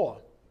makes and more.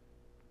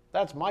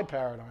 That's my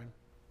paradigm.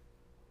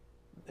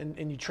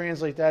 And you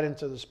translate that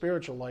into the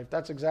spiritual life.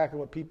 That's exactly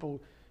what people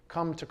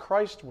come to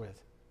Christ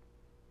with.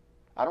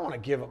 I don't want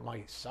to give up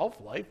my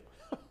self-life.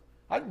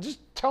 Just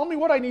tell me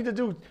what I need to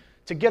do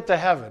to get to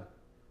heaven.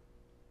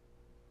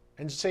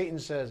 And Satan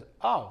says,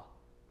 oh,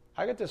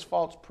 I got this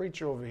false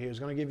preacher over here who's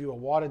going to give you a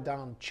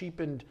watered-down,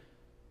 cheapened,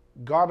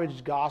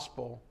 garbage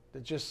gospel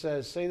that just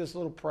says, say this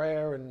little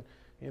prayer and,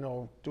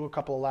 do a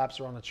couple of laps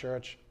around the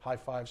church,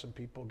 high-five some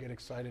people, get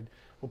excited.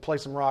 We'll play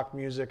some rock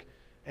music,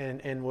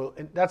 and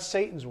that's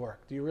Satan's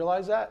work. Do you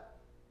realize that?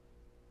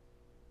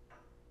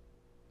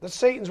 That's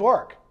Satan's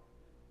work.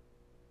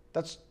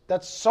 That's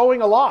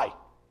sowing a lie.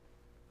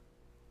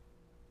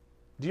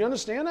 Do you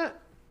understand that?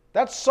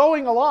 That's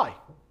sowing a lie.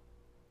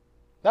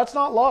 That's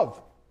not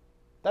love.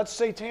 That's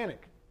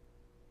satanic.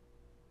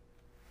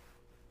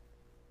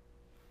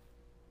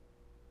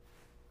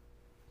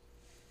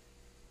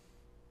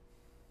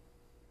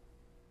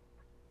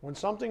 When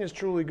something is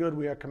truly good,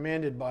 we are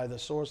commanded by the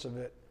source of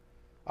it,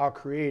 our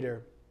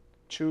Creator,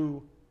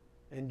 to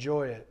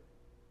enjoy it.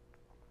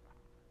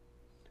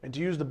 And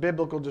to use the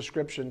biblical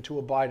description, to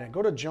abide in it.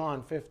 Go to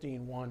John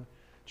 15:1.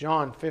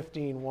 John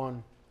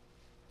 15:1.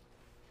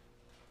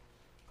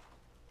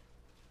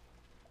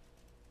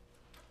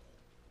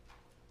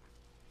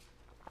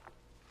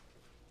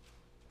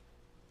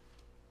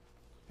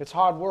 It's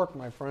hard work,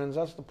 my friends.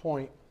 That's the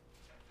point.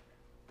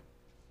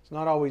 It's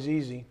not always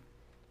easy.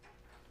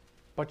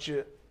 But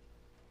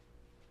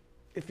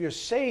if you're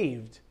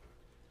saved,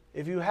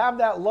 if you have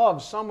that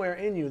love somewhere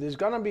in you, there's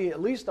going to be at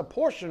least a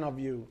portion of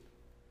you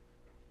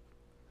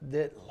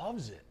that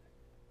loves it.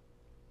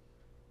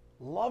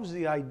 Loves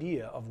the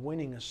idea of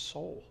winning a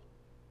soul.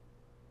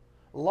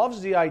 Loves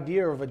the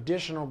idea of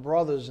additional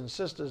brothers and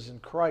sisters in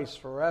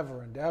Christ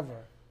forever and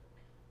ever.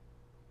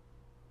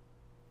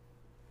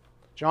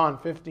 John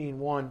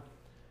 15:1.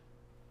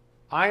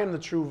 I am the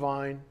true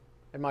vine,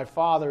 and my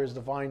Father is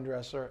the vine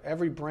dresser.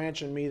 Every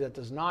branch in me that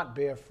does not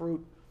bear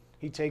fruit,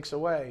 he takes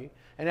away.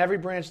 And every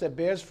branch that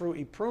bears fruit,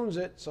 he prunes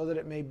it so that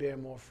it may bear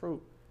more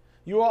fruit.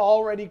 You are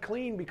already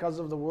clean because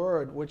of the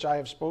word which I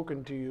have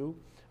spoken to you.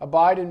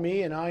 Abide in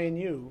me, and I in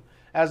you.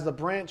 As the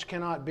branch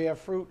cannot bear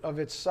fruit of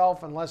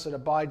itself unless it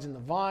abides in the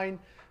vine,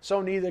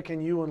 so neither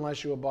can you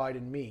unless you abide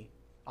in me.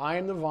 I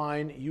am the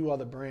vine, you are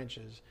the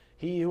branches.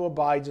 He who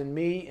abides in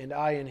me, and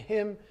I in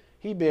him,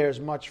 he bears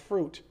much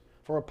fruit.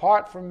 For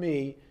apart from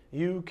me,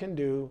 you can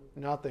do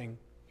nothing.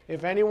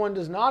 If anyone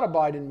does not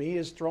abide in me, he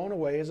is thrown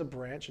away as a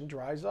branch and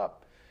dries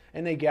up.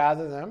 And they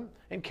gather them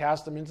and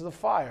cast them into the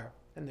fire,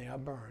 and they are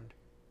burned.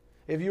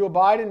 If you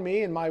abide in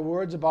me, and my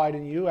words abide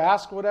in you,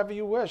 ask whatever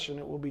you wish, and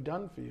it will be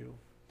done for you.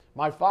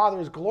 My Father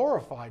is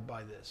glorified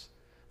by this,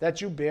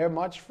 that you bear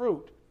much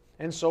fruit,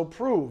 and so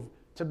prove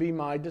to be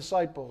my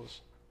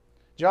disciples.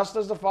 Just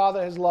as the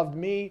Father has loved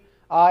me,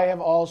 I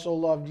have also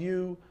loved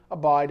you.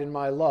 Abide in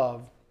my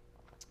love.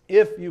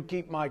 If you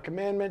keep my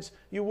commandments,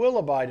 you will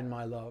abide in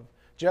my love,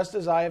 just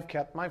as I have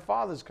kept my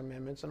Father's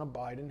commandments and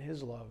abide in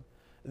his love.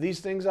 These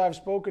things I have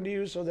spoken to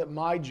you so that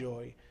my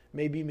joy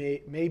may be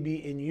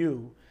in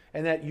you,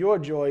 and that your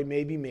joy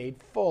may be made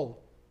full.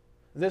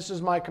 This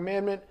is my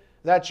commandment,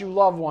 that you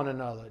love one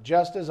another,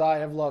 just as I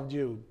have loved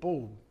you.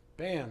 Boom.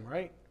 Bam,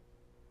 right?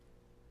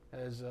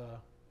 As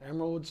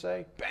Emerald would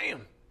say,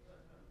 bam.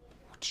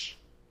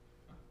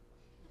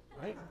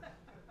 Right?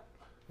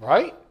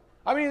 Right?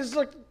 I mean, it's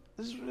like,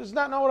 is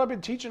that not what I've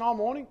been teaching all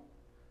morning?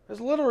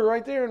 It's literally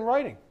right there in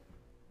writing.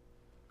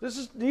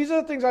 These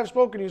are the things I've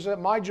spoken to you so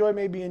that my joy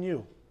may be in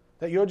you,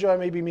 that your joy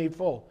may be made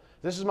full.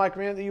 This is my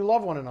command, that you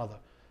love one another.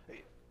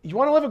 You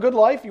want to live a good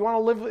life? You want to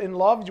live in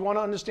love? You want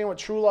to understand what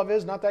true love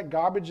is? Not that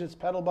garbage that's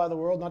peddled by the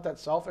world, not that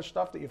selfish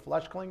stuff that your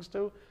flesh clings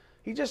to.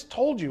 He just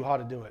told you how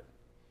to do it.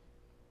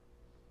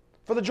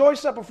 For the joy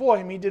set before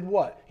him, he did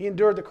what? He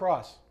endured the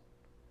cross.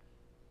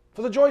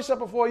 For the joy set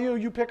before you,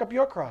 you pick up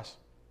your cross.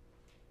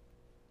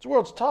 This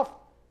world's tough.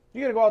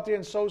 You got to go out there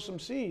and sow some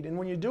seed. And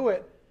when you do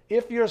it,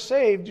 if you're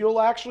saved, you'll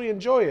actually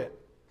enjoy it.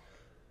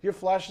 Your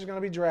flesh is going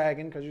to be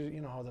dragging because you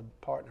know how the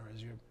partner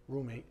is, your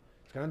roommate.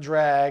 It's going to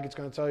drag. It's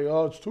going to tell you,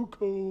 oh, it's too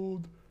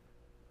cold.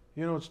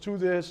 You know, it's too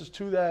this, it's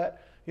too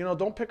that. You know,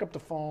 don't pick up the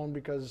phone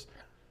because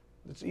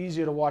it's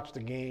easier to watch the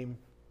game,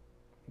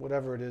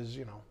 whatever it is,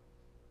 you know.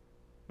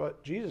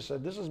 But Jesus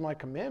said, this is my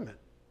commandment,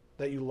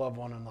 that you love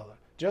one another,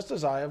 just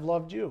as I have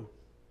loved you.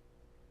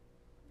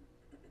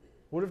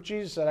 What if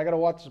Jesus said, I got to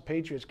watch the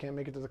Patriots, can't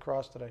make it to the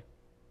cross today?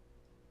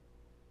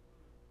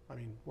 I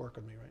mean, work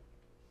with me, right?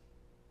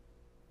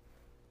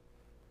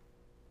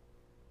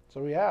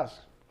 So he asks,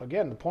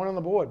 again, the point on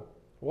the board.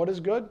 What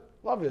is good?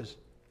 Love is.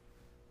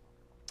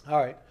 All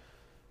right,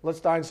 let's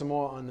dive some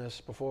more on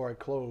this before I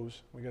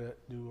close. We're going to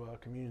do a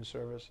communion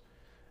service.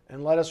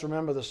 And let us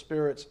remember the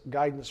Spirit's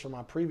guidance from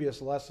our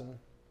previous lesson.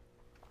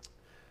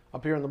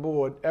 Up here on the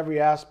board,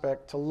 every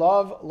aspect. To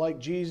love like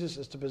Jesus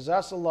is to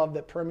possess a love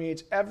that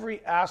permeates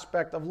every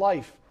aspect of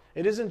life.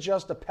 It isn't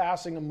just a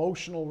passing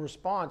emotional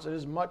response. It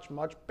is much,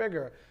 much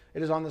bigger.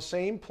 It is on the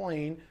same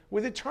plane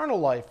with eternal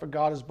life. For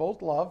God is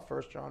both love,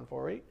 1 John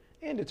 4:8,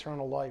 and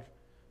eternal life,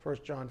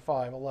 1 John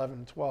 5:11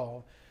 and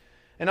 12.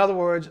 In other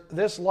words,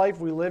 this life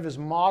we live is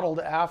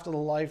modeled after the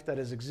life that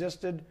has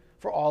existed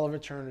for all of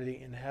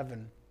eternity in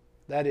heaven.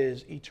 That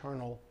is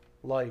eternal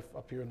life.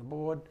 Up here on the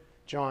board,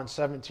 John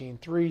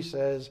 17:3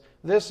 says,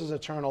 this is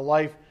eternal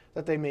life,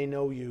 that they may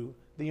know you,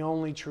 the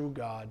only true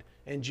God,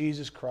 and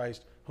Jesus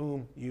Christ,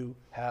 whom you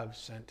have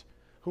sent.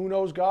 Who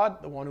knows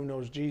God? The one who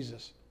knows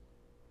Jesus.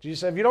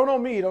 Jesus said, if you don't know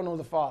me, you don't know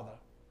the Father,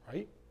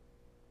 right?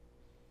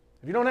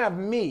 If you don't have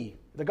me,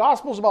 the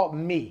gospel's about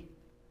me.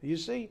 You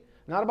see?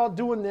 Not about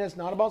doing this,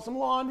 not about some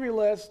laundry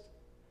list,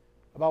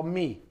 about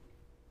me.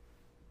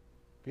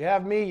 If you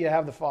have me, you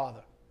have the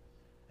Father.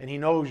 And he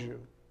knows you.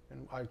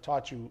 And I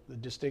taught you the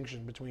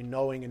distinction between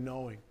knowing and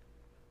knowing.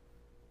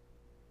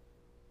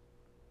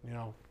 You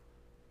know,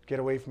 get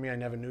away from me, I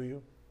never knew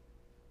you.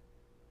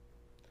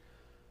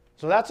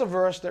 So that's a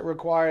verse that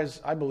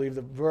requires, I believe,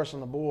 the verse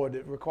on the board,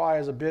 it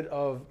requires a bit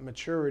of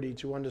maturity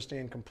to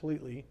understand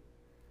completely.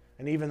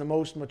 And even the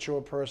most mature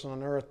person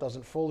on earth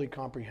doesn't fully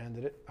comprehend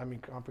it.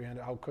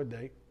 How could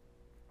they?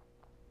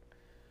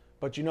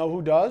 But you know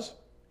who does?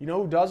 You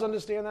know who does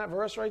understand that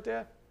verse right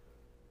there?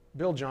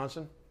 Bill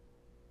Johnson.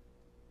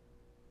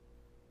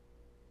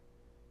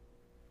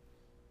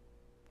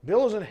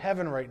 Bill is in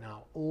heaven right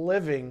now,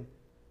 living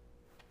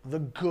the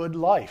good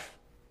life.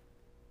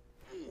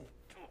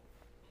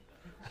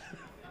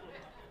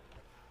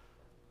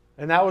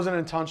 And that was an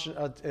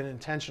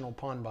intentional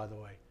pun, by the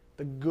way.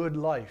 The good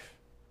life.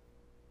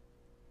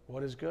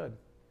 What is good?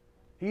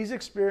 He's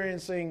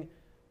experiencing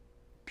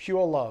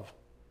pure love.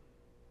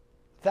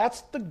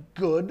 That's the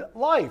good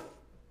life.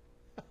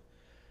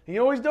 And you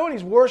know what he's doing?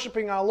 He's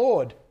worshiping our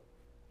Lord.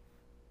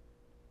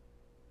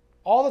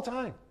 All the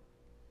time.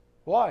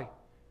 Why?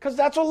 Because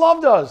that's what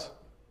love does.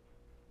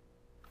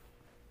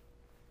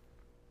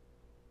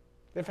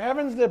 If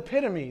heaven's the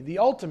epitome, the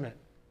ultimate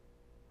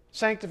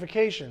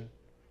sanctification,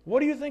 what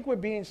do you think we're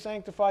being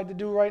sanctified to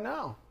do right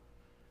now?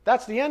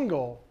 That's the end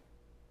goal.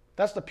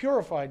 That's the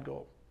purified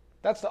goal.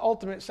 That's the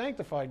ultimate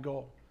sanctified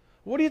goal.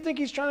 What do you think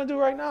he's trying to do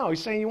right now?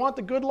 He's saying, you want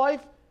the good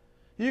life?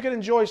 You can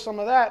enjoy some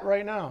of that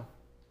right now.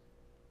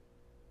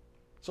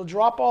 So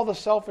drop all the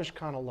selfish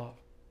kind of love.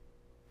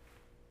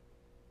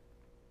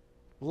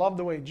 Love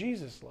the way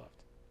Jesus loved.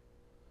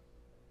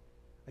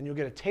 And you'll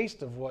get a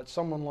taste of what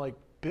someone like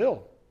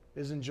Bill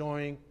is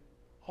enjoying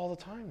all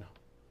the time now.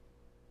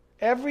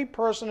 Every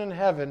person in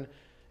heaven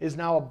is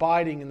now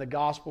abiding in the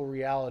gospel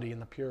reality in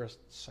the purest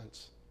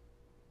sense.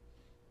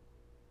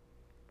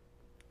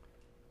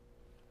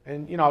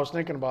 And, I was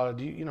thinking about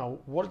it.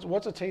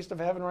 What's a taste of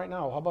heaven right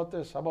now? How about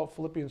this? How about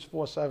Philippians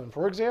 4:7?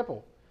 For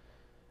example,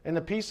 and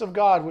the peace of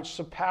God, which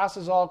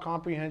surpasses all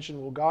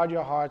comprehension, will guard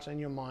your hearts and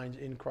your minds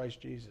in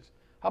Christ Jesus.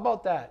 How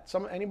about that?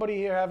 Anybody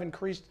here have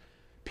increased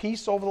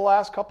peace over the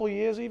last couple of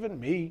years even?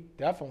 Me,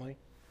 definitely.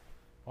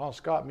 Wow,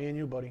 Scott, me and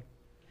you, buddy.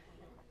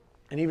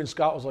 And even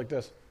Scott was like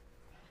this.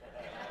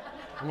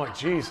 I'm like,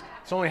 geez,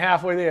 it's only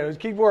halfway there. Just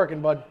keep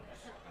working, bud.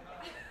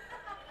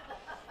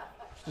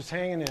 Just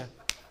hanging there.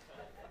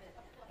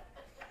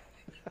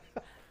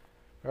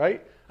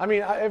 Right? I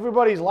mean,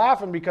 everybody's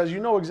laughing because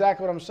you know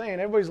exactly what I'm saying.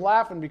 Everybody's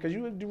laughing because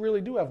you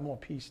really do have more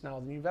peace now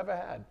than you've ever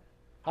had.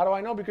 How do I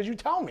know? Because you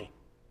tell me.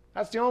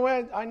 That's the only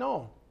way I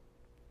know.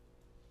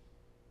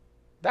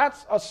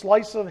 That's a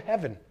slice of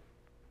heaven.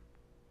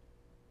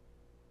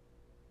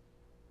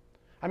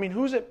 I mean,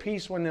 who's at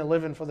peace when they're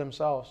living for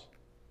themselves?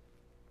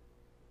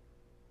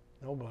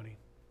 Nobody.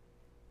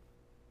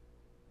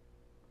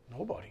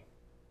 Nobody.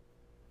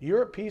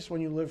 You're at peace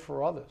when you live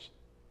for others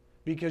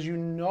because you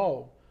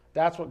know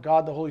that's what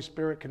God the Holy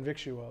Spirit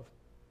convicts you of.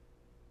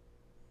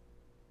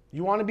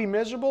 You want to be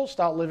miserable?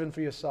 Start living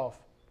for yourself.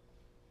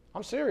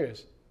 I'm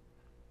serious.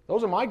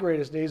 Those are my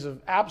greatest days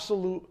of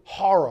absolute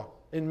horror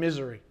and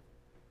misery.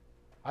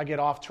 I get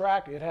off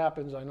track. It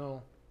happens, I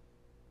know.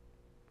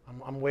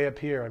 I'm way up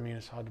here. I mean,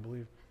 it's hard to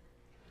believe.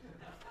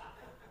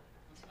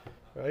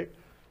 Right?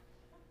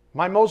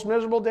 My most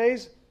miserable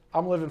days,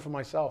 I'm living for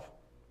myself.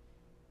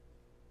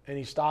 And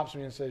he stops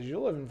me and says, you're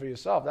living for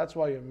yourself. That's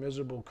why you're a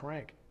miserable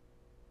crank.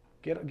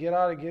 Get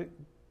out of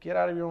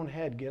your own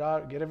head. Get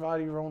out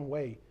of your own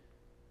way.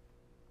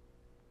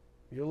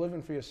 You're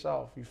living for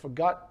yourself. You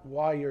forgot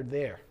why you're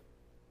there.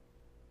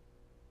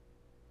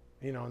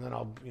 And then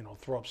I'll,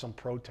 throw up some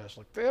protest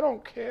like, they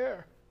don't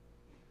care.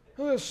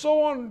 They're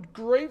so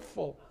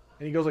ungrateful.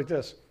 And he goes like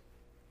this.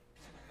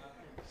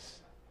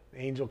 The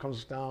angel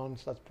comes down,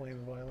 starts playing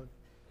the violin.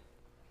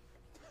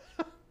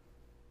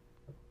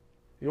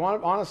 You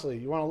want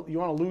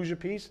to lose your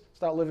peace?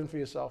 Start living for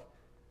yourself.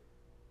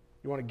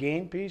 You want to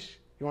gain peace?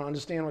 You want to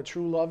understand what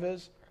true love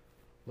is?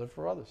 Live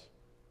for others.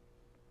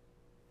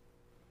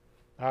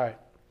 All right.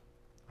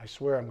 I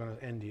swear I'm going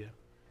to end here.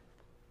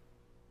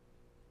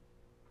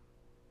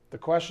 The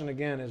question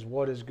again is,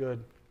 what is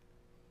good?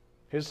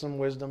 Here's some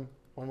wisdom.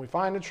 When we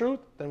find the truth,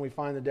 then we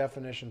find the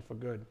definition for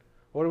good.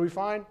 What do we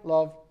find?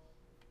 Love.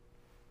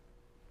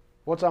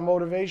 What's our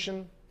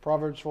motivation?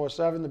 Proverbs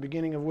 4:7, the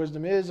beginning of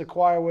wisdom is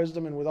acquire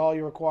wisdom, and with all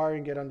you're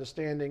acquiring, get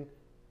understanding,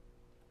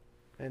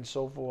 and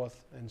so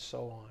forth and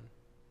so on.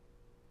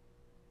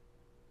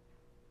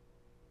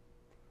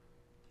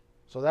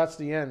 So that's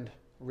the end,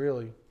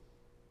 really,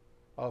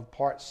 of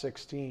part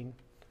 16.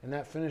 And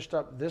that finished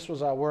up, this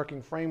was our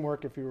working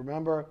framework, if you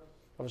remember,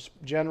 of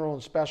general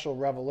and special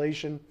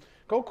revelation.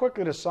 Go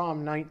quickly to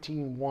Psalm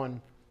 19:1.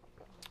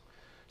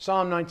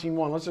 Psalm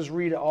 19:1, let's just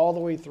read it all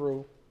the way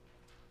through,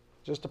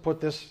 just to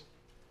put this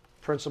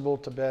principle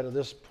to bed, or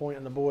this point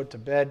on the board to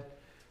bed,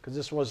 because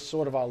this was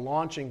sort of our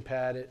launching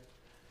pad.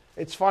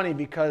 It's funny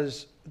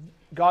because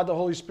God the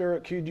Holy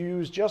Spirit could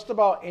use just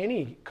about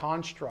any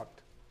construct,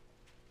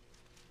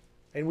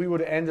 and we would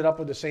have ended up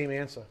with the same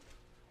answer.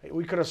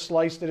 We could have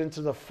sliced it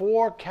into the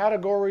 4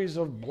 categories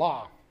of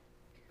blah.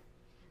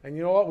 And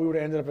you know what? We would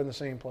have ended up in the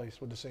same place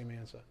with the same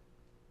answer.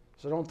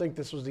 So don't think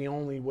this was the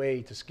only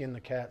way to skin the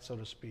cat, so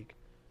to speak.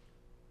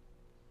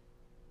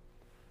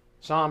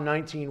 Psalm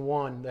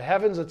 19:1, the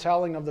heavens are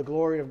telling of the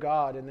glory of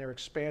God, and their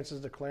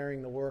expanses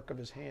declaring the work of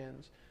his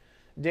hands.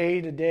 Day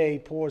to day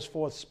pours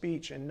forth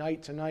speech, and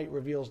night to night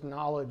reveals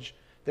knowledge.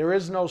 There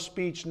is no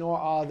speech, nor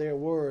are there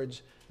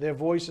words. Their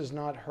voice is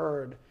not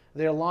heard.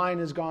 Their line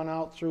has gone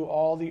out through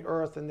all the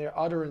earth, and their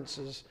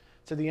utterances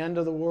to the end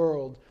of the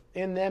world.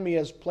 In them he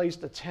has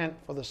placed a tent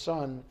for the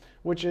sun,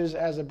 which is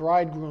as a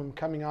bridegroom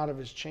coming out of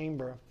his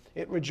chamber.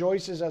 It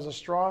rejoices as a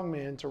strong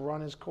man to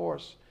run his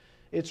course.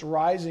 Its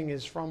rising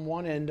is from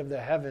one end of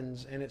the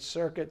heavens, and its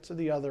circuit to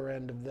the other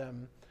end of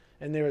them.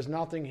 And there is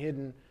nothing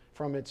hidden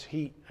from its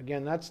heat.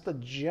 Again, that's the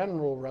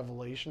general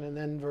revelation. And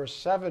then verse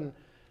 7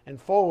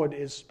 and forward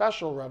is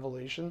special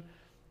revelation,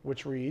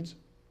 which reads,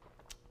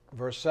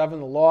 verse 7,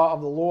 the law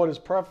of the Lord is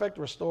perfect,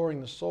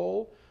 restoring the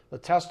soul. The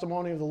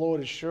testimony of the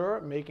Lord is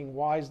sure, making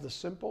wise the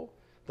simple.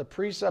 The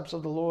precepts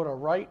of the Lord are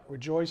right,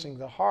 rejoicing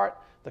the heart.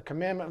 The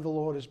commandment of the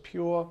Lord is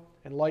pure,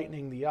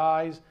 enlightening the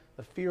eyes.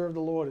 The fear of the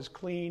Lord is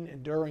clean,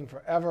 enduring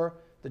forever.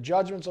 The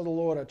judgments of the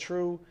Lord are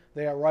true.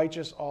 They are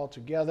righteous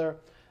altogether.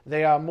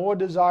 They are more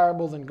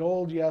desirable than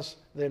gold, yes,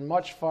 than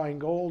much fine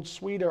gold,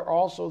 sweeter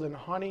also than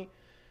honey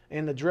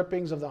and the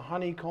drippings of the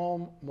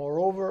honeycomb.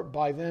 Moreover,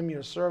 by them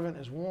your servant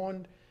is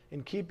warned.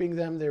 In keeping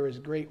them there is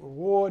great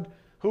reward.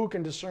 Who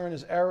can discern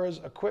his errors?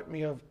 Acquit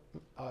me of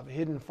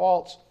hidden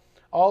faults.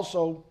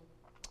 Also,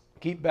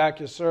 keep back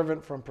your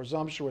servant from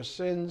presumptuous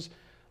sins.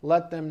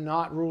 Let them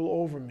not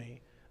rule over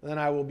me. Then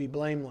I will be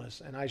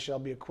blameless, and I shall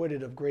be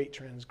acquitted of great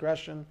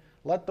transgression.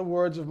 Let the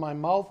words of my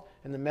mouth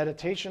and the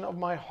meditation of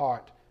my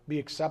heart be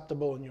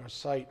acceptable in your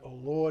sight, O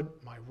Lord,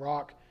 my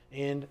rock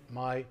and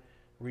my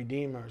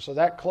redeemer. So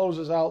that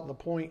closes out the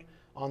point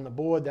on the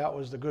board. That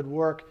was the good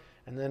work.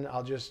 And then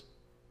I'll just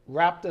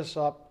wrap this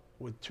up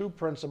with two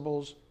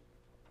principles.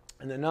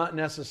 And they're not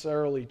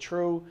necessarily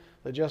true.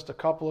 They're just a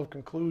couple of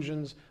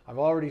conclusions. I've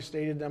already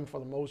stated them for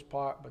the most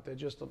part, but they're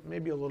just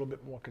maybe a little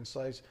bit more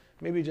concise,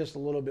 maybe just a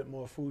little bit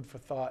more food for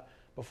thought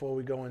before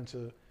we go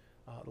into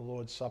the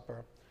Lord's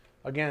Supper.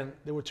 Again,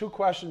 there were two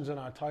questions in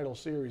our title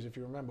series, if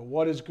you remember.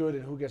 What is good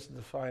and who gets to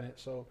define it?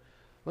 So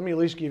let me at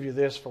least give you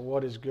this for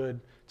what is good.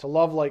 To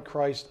love like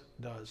Christ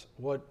does.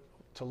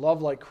 To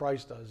love like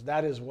Christ does.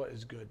 That is what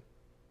is good.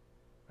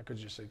 I could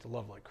just say to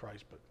love like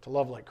Christ, but to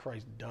love like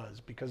Christ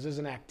does, because there's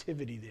an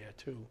activity there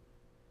too.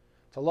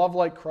 To love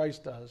like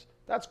Christ does,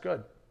 that's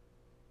good.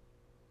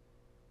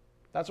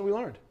 That's what we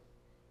learned.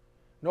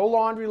 No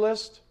laundry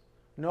list.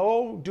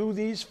 No do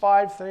these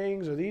 5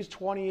 things or these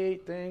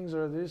 28 things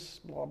or this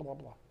blah, blah,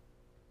 blah.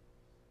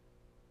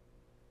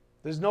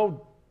 There's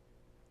no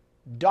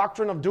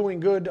doctrine of doing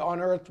good on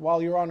earth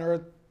while you're on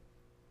earth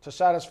to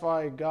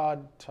satisfy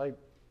God type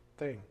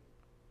thing.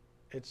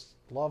 It's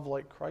love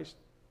like Christ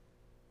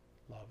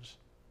loves.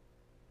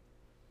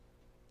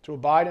 To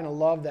abide in a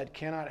love that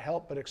cannot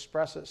help but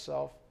express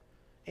itself,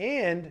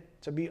 and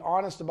to be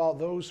honest about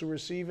those who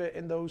receive it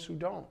and those who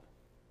don't.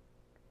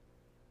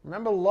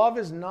 Remember, love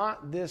is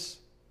not this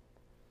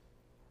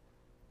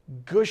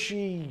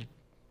gushy,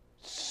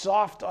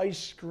 soft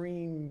ice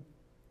cream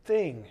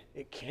thing.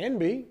 It can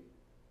be.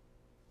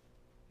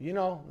 You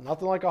know,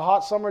 nothing like a hot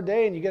summer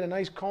day and you get a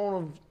nice cone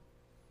of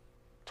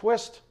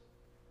Twist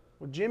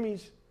with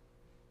Jimmy's.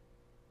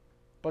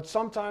 But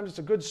sometimes it's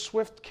a good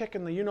swift kick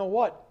in the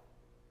you-know-what.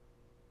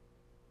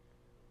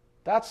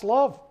 That's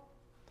love.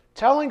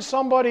 Telling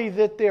somebody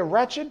that they're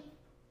wretched,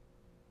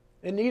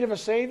 in need of a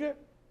Savior,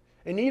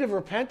 in need of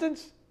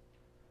repentance,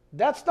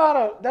 that's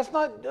not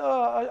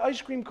an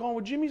ice cream cone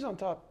with Jimmy's on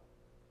top.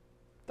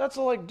 That's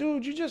like,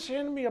 dude, you just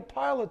handed me a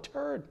pile of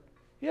turd.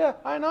 Yeah,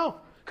 I know,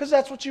 because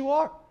that's what you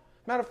are.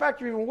 Matter of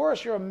fact, you're even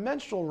worse. You're a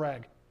menstrual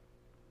rag.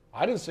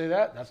 I didn't say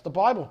that. That's the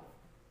Bible.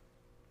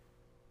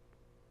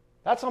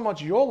 That's how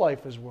much your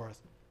life is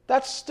worth.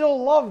 That's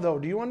still love, though.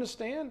 Do you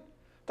understand?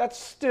 That's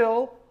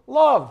still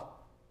love.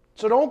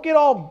 So don't get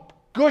all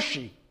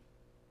gushy,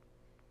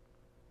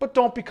 but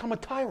don't become a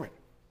tyrant.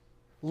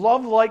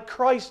 Love like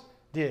Christ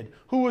did.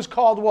 Who was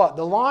called what?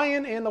 The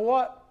lion and the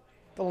what?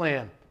 The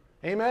lamb.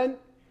 Amen?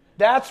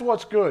 That's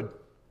what's good.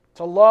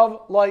 To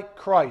love like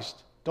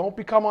Christ. Don't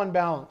become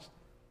unbalanced.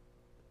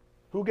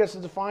 Who gets to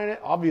define it?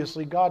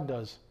 Obviously, God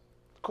does.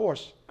 Of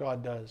course,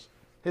 God does.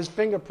 His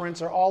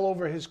fingerprints are all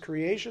over his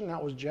creation.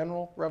 That was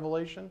general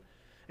revelation.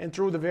 And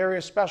through the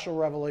various special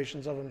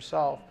revelations of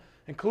himself,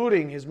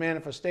 including his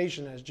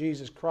manifestation as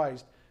Jesus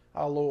Christ,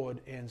 our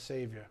Lord and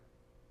Savior.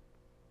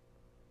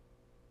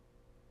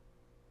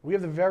 We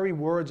have the very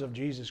words of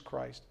Jesus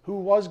Christ, who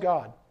was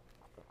God,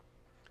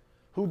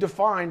 who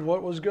defined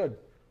what was good.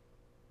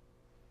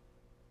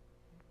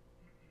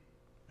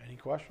 Any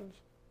questions?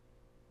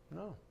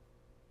 No.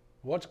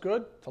 What's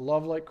good? To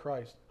love like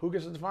Christ. Who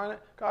gets to define it?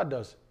 God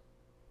does.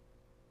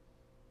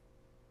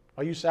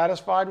 Are you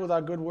satisfied with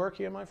our good work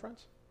here, my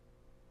friends?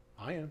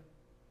 I am.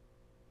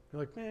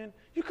 You're like, man,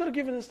 you could have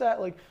given us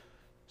that like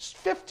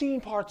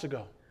 15 parts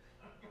ago.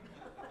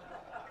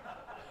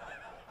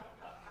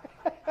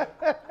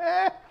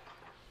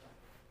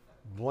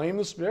 Blame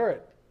the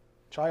Spirit.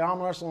 Try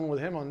arm wrestling with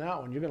him on that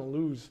one. You're going to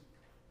lose.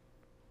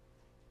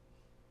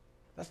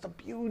 That's the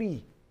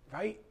beauty,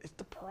 right? It's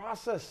the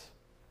process.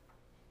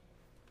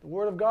 The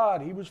Word of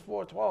God, Hebrews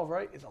 4:12,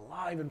 right? It's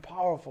alive and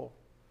powerful.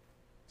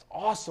 It's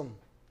awesome.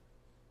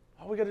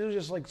 All we got to do is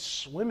just like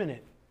swim in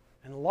it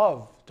and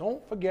love.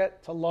 Don't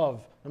forget to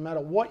love. No matter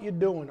what you're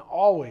doing,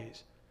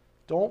 always.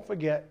 Don't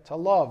forget to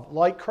love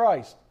like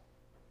Christ.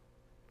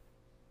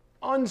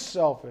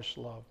 Unselfish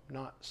love,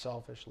 not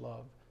selfish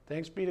love.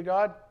 Thanks be to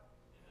God.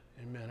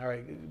 Amen. All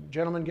right,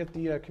 gentlemen, get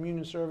the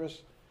communion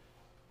service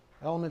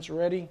elements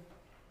ready.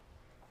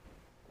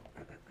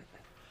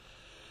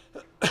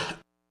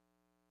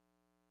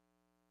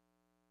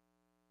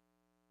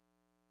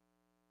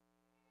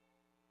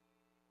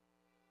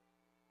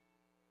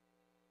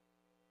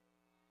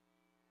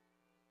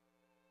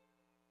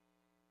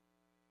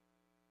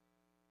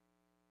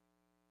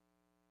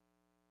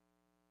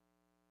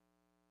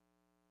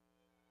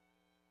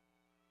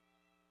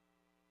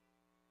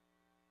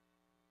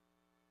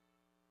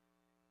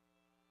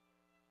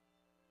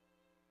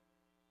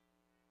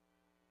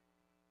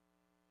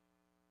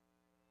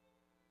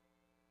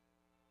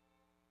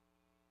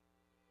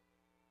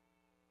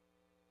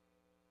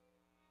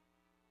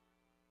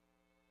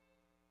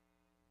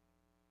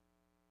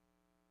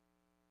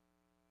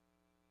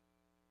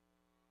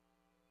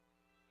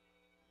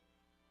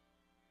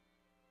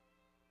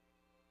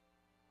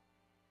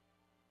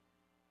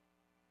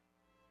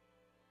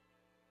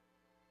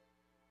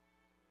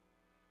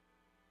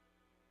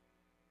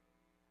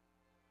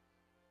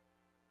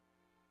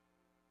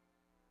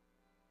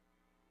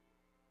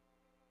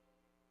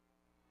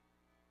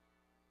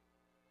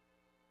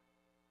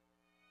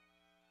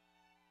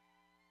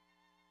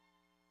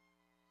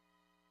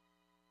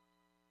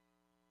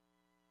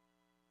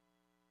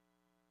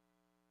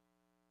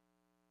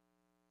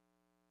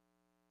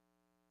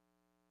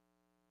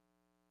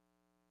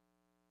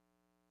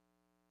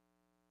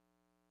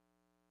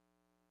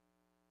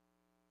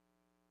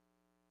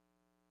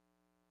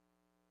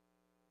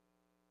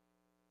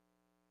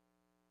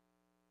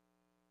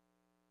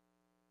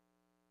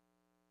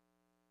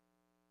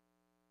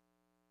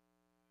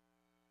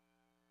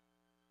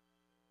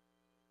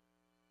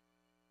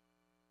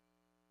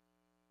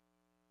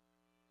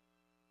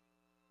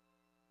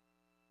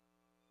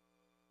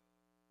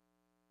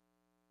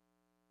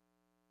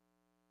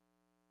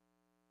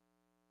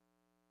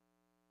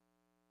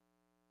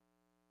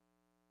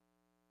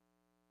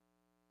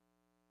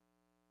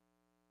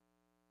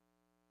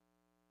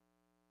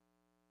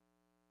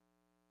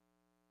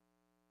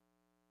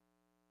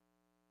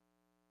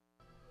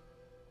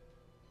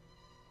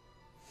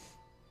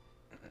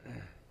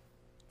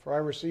 For I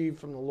received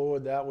from the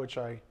Lord that which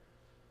I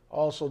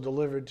also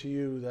delivered to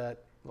you,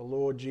 that the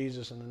Lord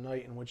Jesus, in the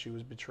night in which he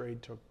was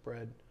betrayed, took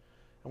bread.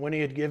 And when he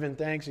had given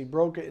thanks, he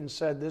broke it and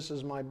said, "This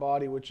is my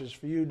body, which is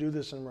for you. Do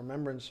this in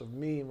remembrance of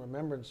me," in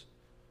remembrance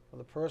of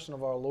the person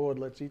of our Lord.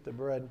 Let's eat the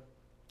bread.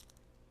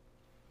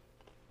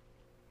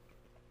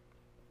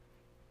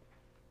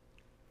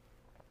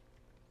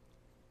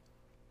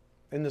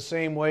 In the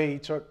same way, he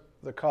took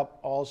the cup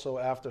also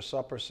after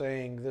supper,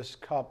 saying, "This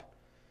cup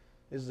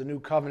is the new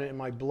covenant in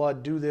my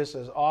blood. Do this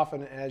as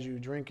often as you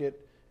drink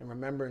it in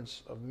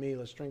remembrance of me."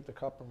 Let's drink the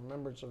cup in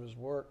remembrance of his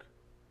work.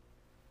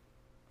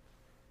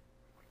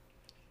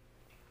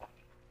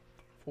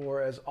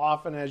 For as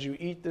often as you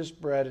eat this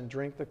bread and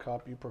drink the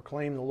cup, you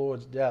proclaim the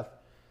Lord's death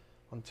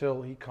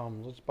until he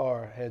comes. Let's bow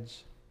our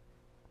heads.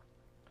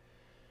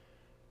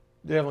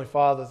 Dear Heavenly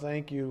Father,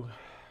 thank you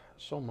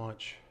so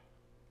much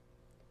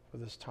for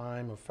this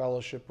time of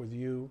fellowship with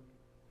you,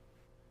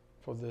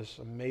 for this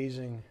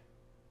amazing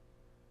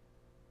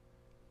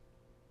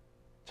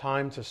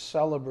time to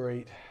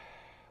celebrate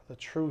the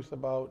truth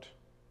about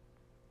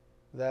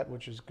that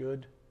which is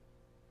good,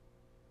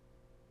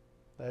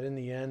 that in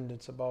the end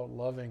it's about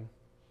loving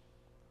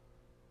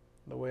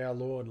the way our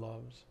Lord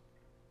loves,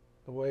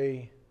 the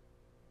way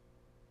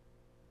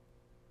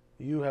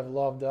you have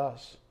loved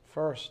us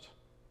first.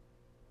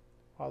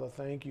 Father,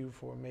 thank you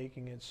for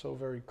making it so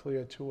very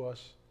clear to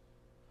us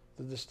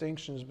the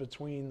distinctions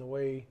between the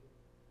way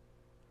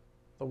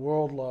the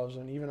world loves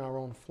and even our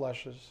own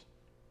fleshes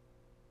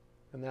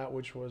and that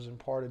which was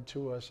imparted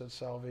to us at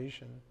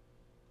salvation.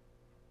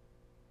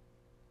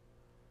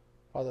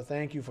 Father,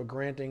 thank you for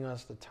granting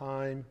us the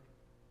time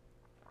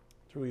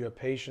through your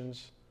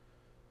patience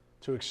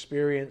to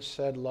experience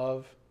said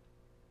love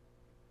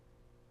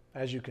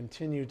as you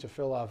continue to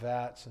fill our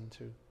vats and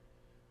to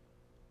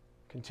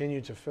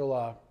continue to fill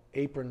our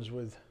aprons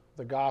with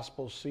the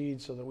gospel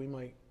seed so that we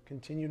might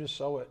continue to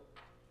sow it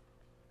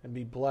and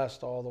be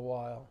blessed all the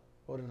while.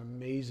 What an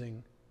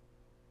amazing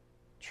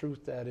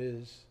truth that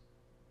is.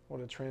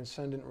 What a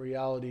transcendent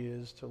reality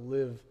is to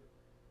live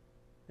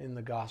in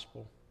the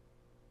gospel.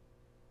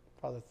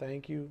 Father,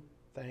 thank you,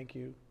 thank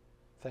you,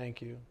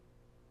 thank you.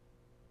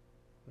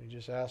 We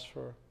just ask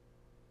for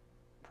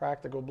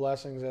practical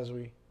blessings as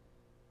we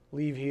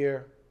leave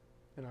here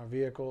in our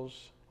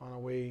vehicles on our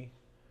way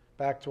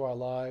back to our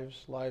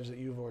lives that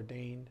you've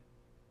ordained.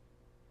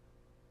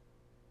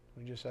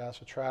 We just ask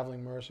for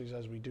traveling mercies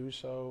as we do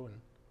so, and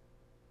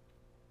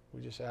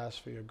we just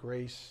ask for your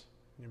grace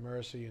and your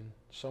mercy in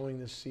sowing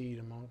this seed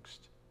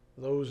amongst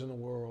those in the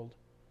world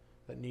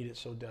that need it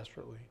so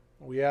desperately.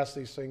 We ask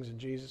these things in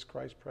Jesus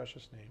Christ's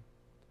precious name.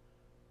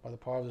 By the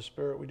power of the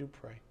Spirit we do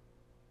pray.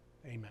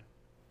 Amen.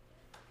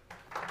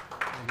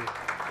 Thank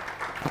you.